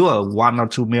if you're a $1 or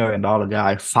 $2 million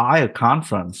guy, find a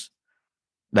conference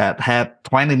that had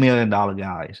 $20 million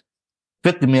guys,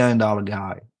 $50 million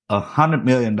guy, $100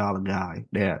 million guy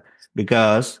there.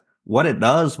 Because what it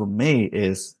does for me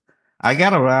is I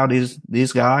get around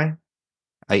these guys,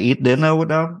 I eat dinner with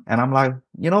them, and I'm like,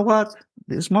 you know what?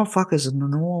 These motherfuckers are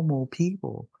normal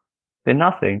people. They're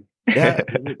nothing.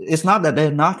 It's not that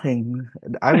they're nothing.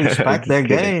 I respect Just their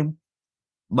kidding. game,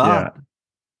 Yeah, but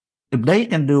if they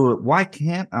can do it, why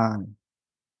can't I?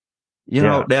 You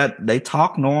know, yeah, they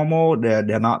talk normal.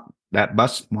 They're not that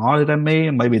much smarter than me.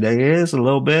 Maybe they is a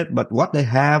little bit, but what they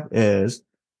have is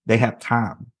they have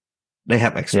time, they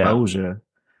have yeah, exposure,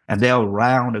 and they're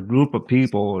around a group of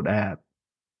people that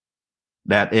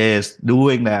is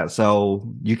doing that. So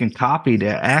you can copy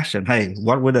their action. Hey,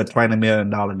 what would a $20 million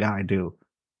guy do?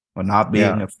 For not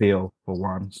being yeah, a field for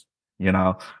once. You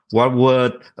know, what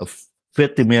would a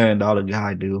 $50 million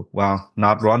guy do? Well,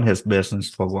 not run his business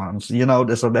for once. You know,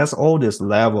 so that's all this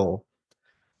level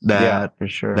yeah, that for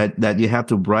sure. that you have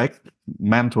to break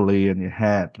mentally in your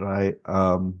head, right?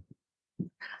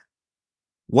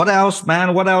 What else,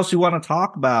 man? What else you want to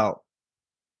talk about?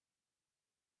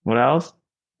 What else?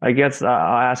 I guess I'll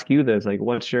ask you this. Like,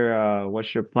 what's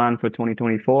your plan for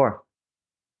 2024?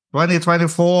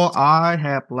 2024, I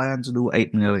have planned to do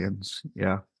 8 millions.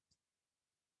 Yeah.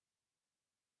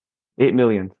 8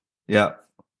 million. Yeah.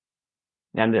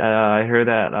 And I heard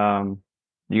that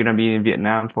you're gonna be in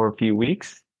Vietnam for a few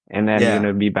weeks, and then you're Yeah.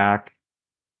 gonna be back.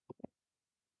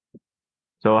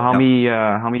 So Yep.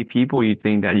 how many people you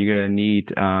think that you're gonna need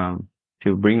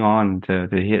to bring on to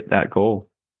hit that goal?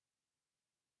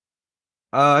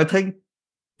 I think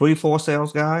 3, 4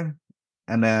 sales guy.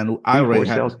 And then I Three, already four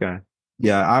have sales guy.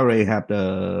 Yeah, I already have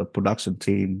the production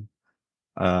team.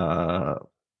 Uh,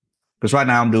 because right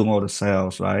now I'm doing all the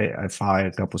sales, right? I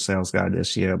fired a couple sales guys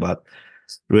this year, but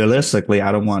realistically,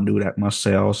 I don't want to do that much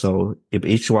sales. So if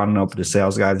each one of the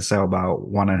sales guys sell about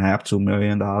 1.5, $2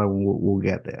 million, we'll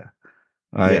get there,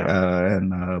 right? Yeah,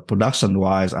 And production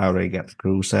wise, I already got the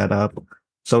crew set up.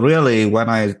 So really, when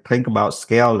I think about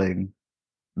scaling,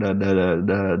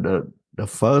 the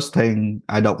first thing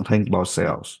I don't think about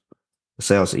sales.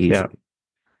 Sales yeah, easy.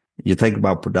 You think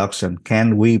about production.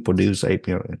 Can we produce 8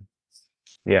 million?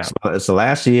 yeah, So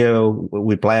last year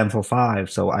we planned for 5.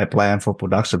 So I planned for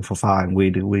production for 5.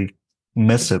 We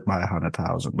missed it by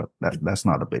 100,000, but that's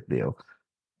not a big deal.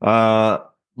 Uh,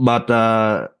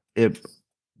 but if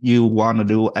you want to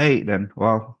do 8, then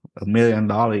well, $1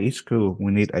 million each crew.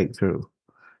 We need 8 crew.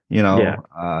 You yeah.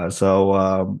 know.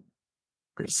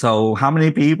 So how many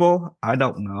people? I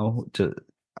don't know.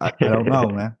 I don't know,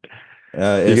 man. You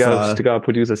It's gotta still gotta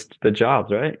produce the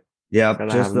jobs, right? Yeah, Gotta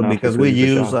have just enough to because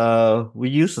produce the jobs. we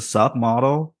use a sub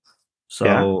model,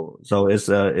 Yeah, so it's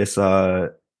I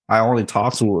only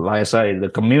talk to, like I say, the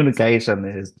communication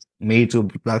is me to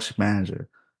production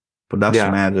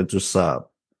yeah. manager to sub.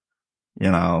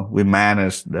 You know, we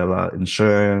manage the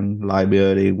insurance,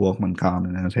 liability, workman comp,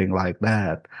 and everything like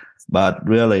that. But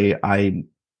really,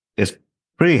 it's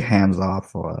pretty hands off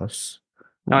for us.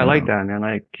 No, I You like know, that, man.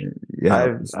 Like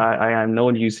yeah, I've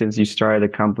known you since you started the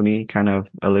company, kind of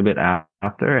a little bit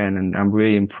after, and I'm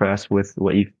really impressed with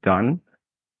what you've done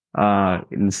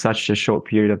in such a short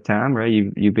period of time, right?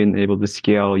 You've been able to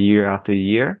scale year after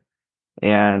year,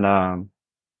 and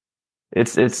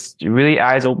it's really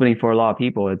eyes opening for a lot of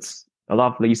people. It's a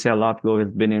lot, like you said, a lot of people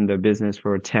have been in the business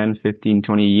for 10, 15,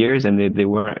 20 years, and they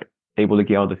weren't able to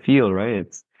get out of the field, right?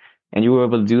 And you were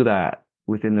able to do that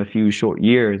within a few short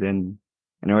years, and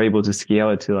are able to scale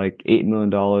it to like $8 million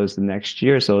the next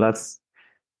year. So that's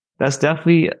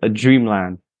definitely a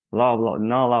dreamland. Not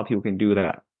a lot of people can do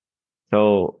that.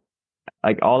 So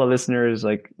like all the listeners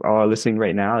like are listening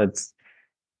right now,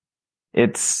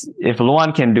 it's if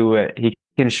Luan can do it, he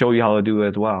can show you how to do it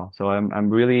as well. So I'm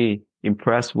really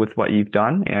impressed with what you've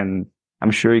done, and I'm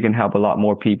sure you can help a lot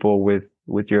more people with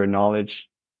your knowledge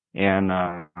and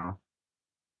and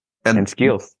and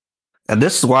skills. And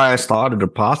this is why I started the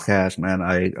podcast, man.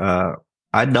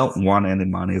 I don't want any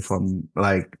money from,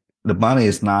 like, the money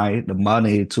is nice. The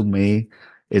money to me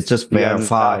is just You got enough.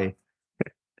 verify.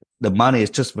 The money is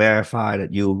just verify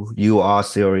that you are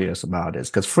serious about this.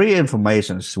 Because free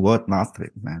information is worth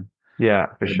nothing, man. Yeah,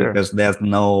 for sure. Because there's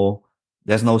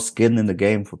no skin in the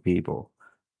game for people.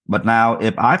 But now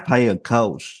if I pay a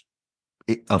coach,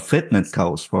 a fitness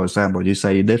coach, for example, you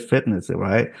say you did fitness,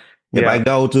 right? If I Yeah,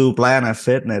 go to Planet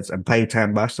Fitness and pay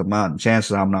 $10 a month,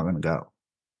 chances are I'm not going to go,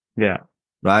 yeah.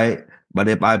 right? But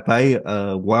if I pay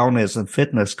a wellness and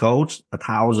fitness coach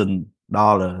 $1,000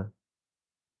 a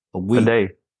A week, day.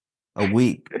 a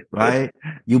week, right?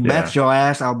 You Yeah, bet your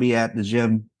ass I'll be at the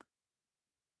gym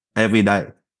every day,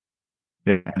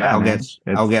 and Yeah, man.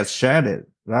 I'll It's get shared it,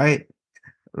 right?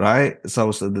 Right.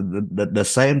 So the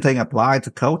same thing applied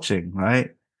to coaching,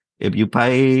 right? If you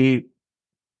pay,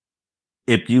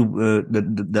 if you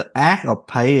the act of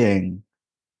paying,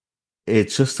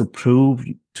 it's just to prove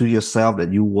to yourself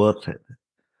that you worth it,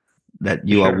 that for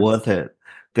you are sure. worth it.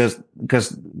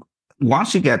 Because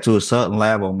once you get to a certain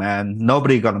level, man,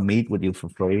 nobody gonna meet with you for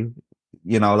free.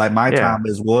 You know, like my Yeah. time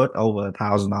is worth over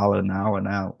 $1,000 an hour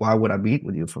now. Why would I meet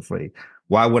with you for free?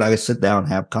 Why would I sit down and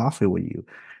have coffee with you?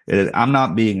 I'm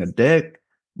not being a dick,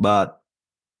 but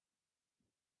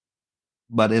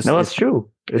but No, it's true.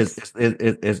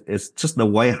 it's just the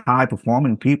way high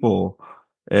performing people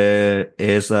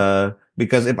is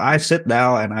because if I sit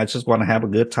down and I just want to have a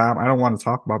good time, I don't want to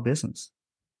talk about business.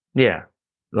 Yeah.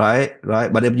 Right.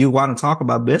 But if you want to talk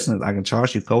about business, I can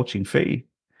charge you coaching fee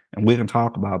and we can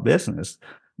talk about business.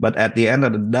 But at the end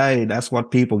of the day, that's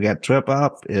what people get tripped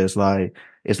up is like,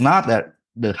 it's not that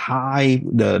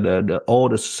the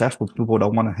older successful people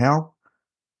don't want to help,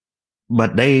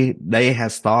 but they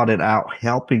have started out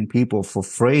helping people for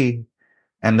free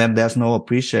and then there's no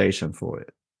appreciation for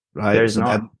it. Right. There's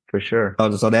not, for sure.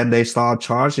 So then they start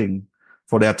charging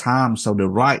for their time. So the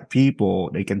right people,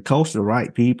 they can coach the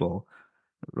right people,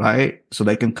 right? So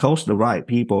they can coach the right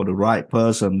people, the right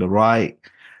person, the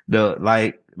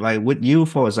like with you,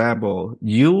 for example,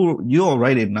 you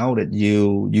already know that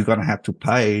you're gonna have to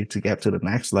pay to get to the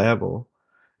next level.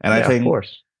 And Yeah, of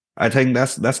course. I think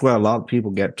that's where a lot of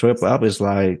people get tripped up. Is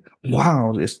like,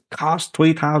 wow, it's cost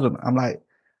 3,000. I'm like,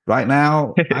 right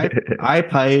now, I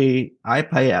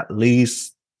pay at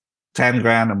least 10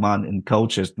 grand a month in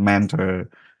coaches, mentor,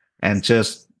 and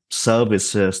just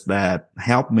services that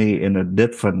help me in a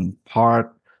different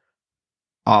part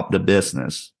of the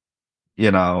business.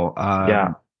 You know,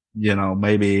 Yeah.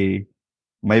 maybe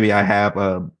I have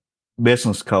a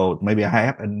business coach. Maybe I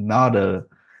have another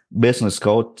business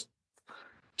coach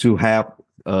to have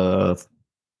uh,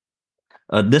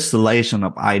 a distillation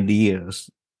of ideas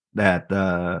that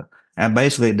and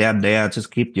basically they're there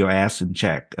just keep your ass in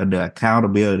check. The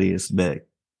accountability is big.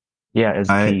 Yeah, it's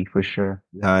Right. key for sure.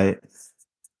 Right.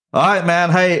 All right,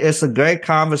 man. Hey, it's a great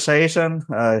conversation.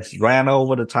 It's ran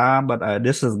over the time, but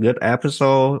this is a good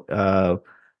episode.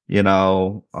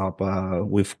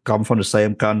 We've come from the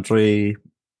same country,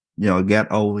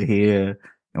 get over here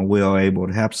and we are able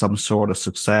to have some sort of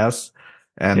success.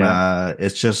 And Yeah.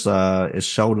 it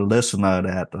showed the listener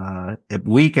that if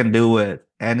we can do it,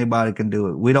 anybody can do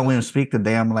it. We don't even speak the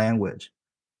damn language.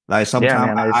 Like Yeah,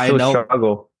 man. I I still don't,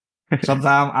 struggle.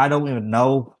 sometimes I don't even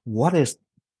know what is,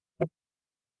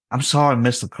 I'm sorry,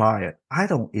 Mr. Client. I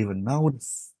don't even know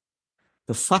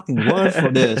the fucking word for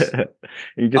this.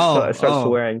 You just Oh, start oh,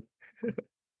 swearing.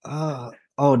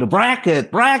 the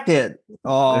bracket,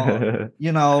 or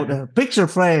the picture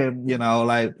frame,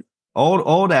 like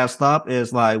all that stuff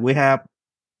is like we have.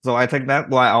 So I think that's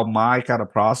why our mind kind of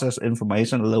process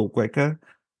information a little quicker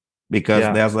because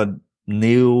Yeah. there's a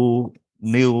new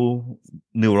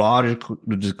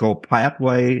neurological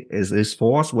pathway is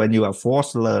forced when you are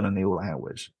forced to learn a new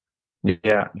language.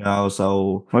 Yeah.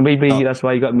 So Well, maybe uh, that's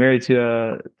why you got married to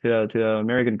a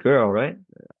American girl, right?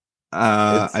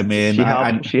 I It's mean,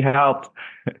 she helped.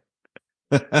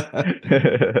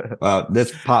 well,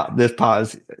 this part is,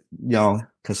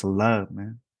 because of love,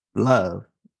 man, love.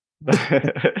 All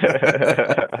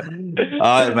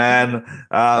right, man.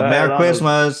 Merry Ronald,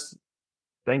 Christmas,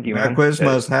 thank you, Merry man.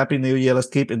 Christmas, Happy New Year. Let's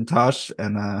keep in touch,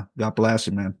 and God bless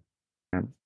you, man.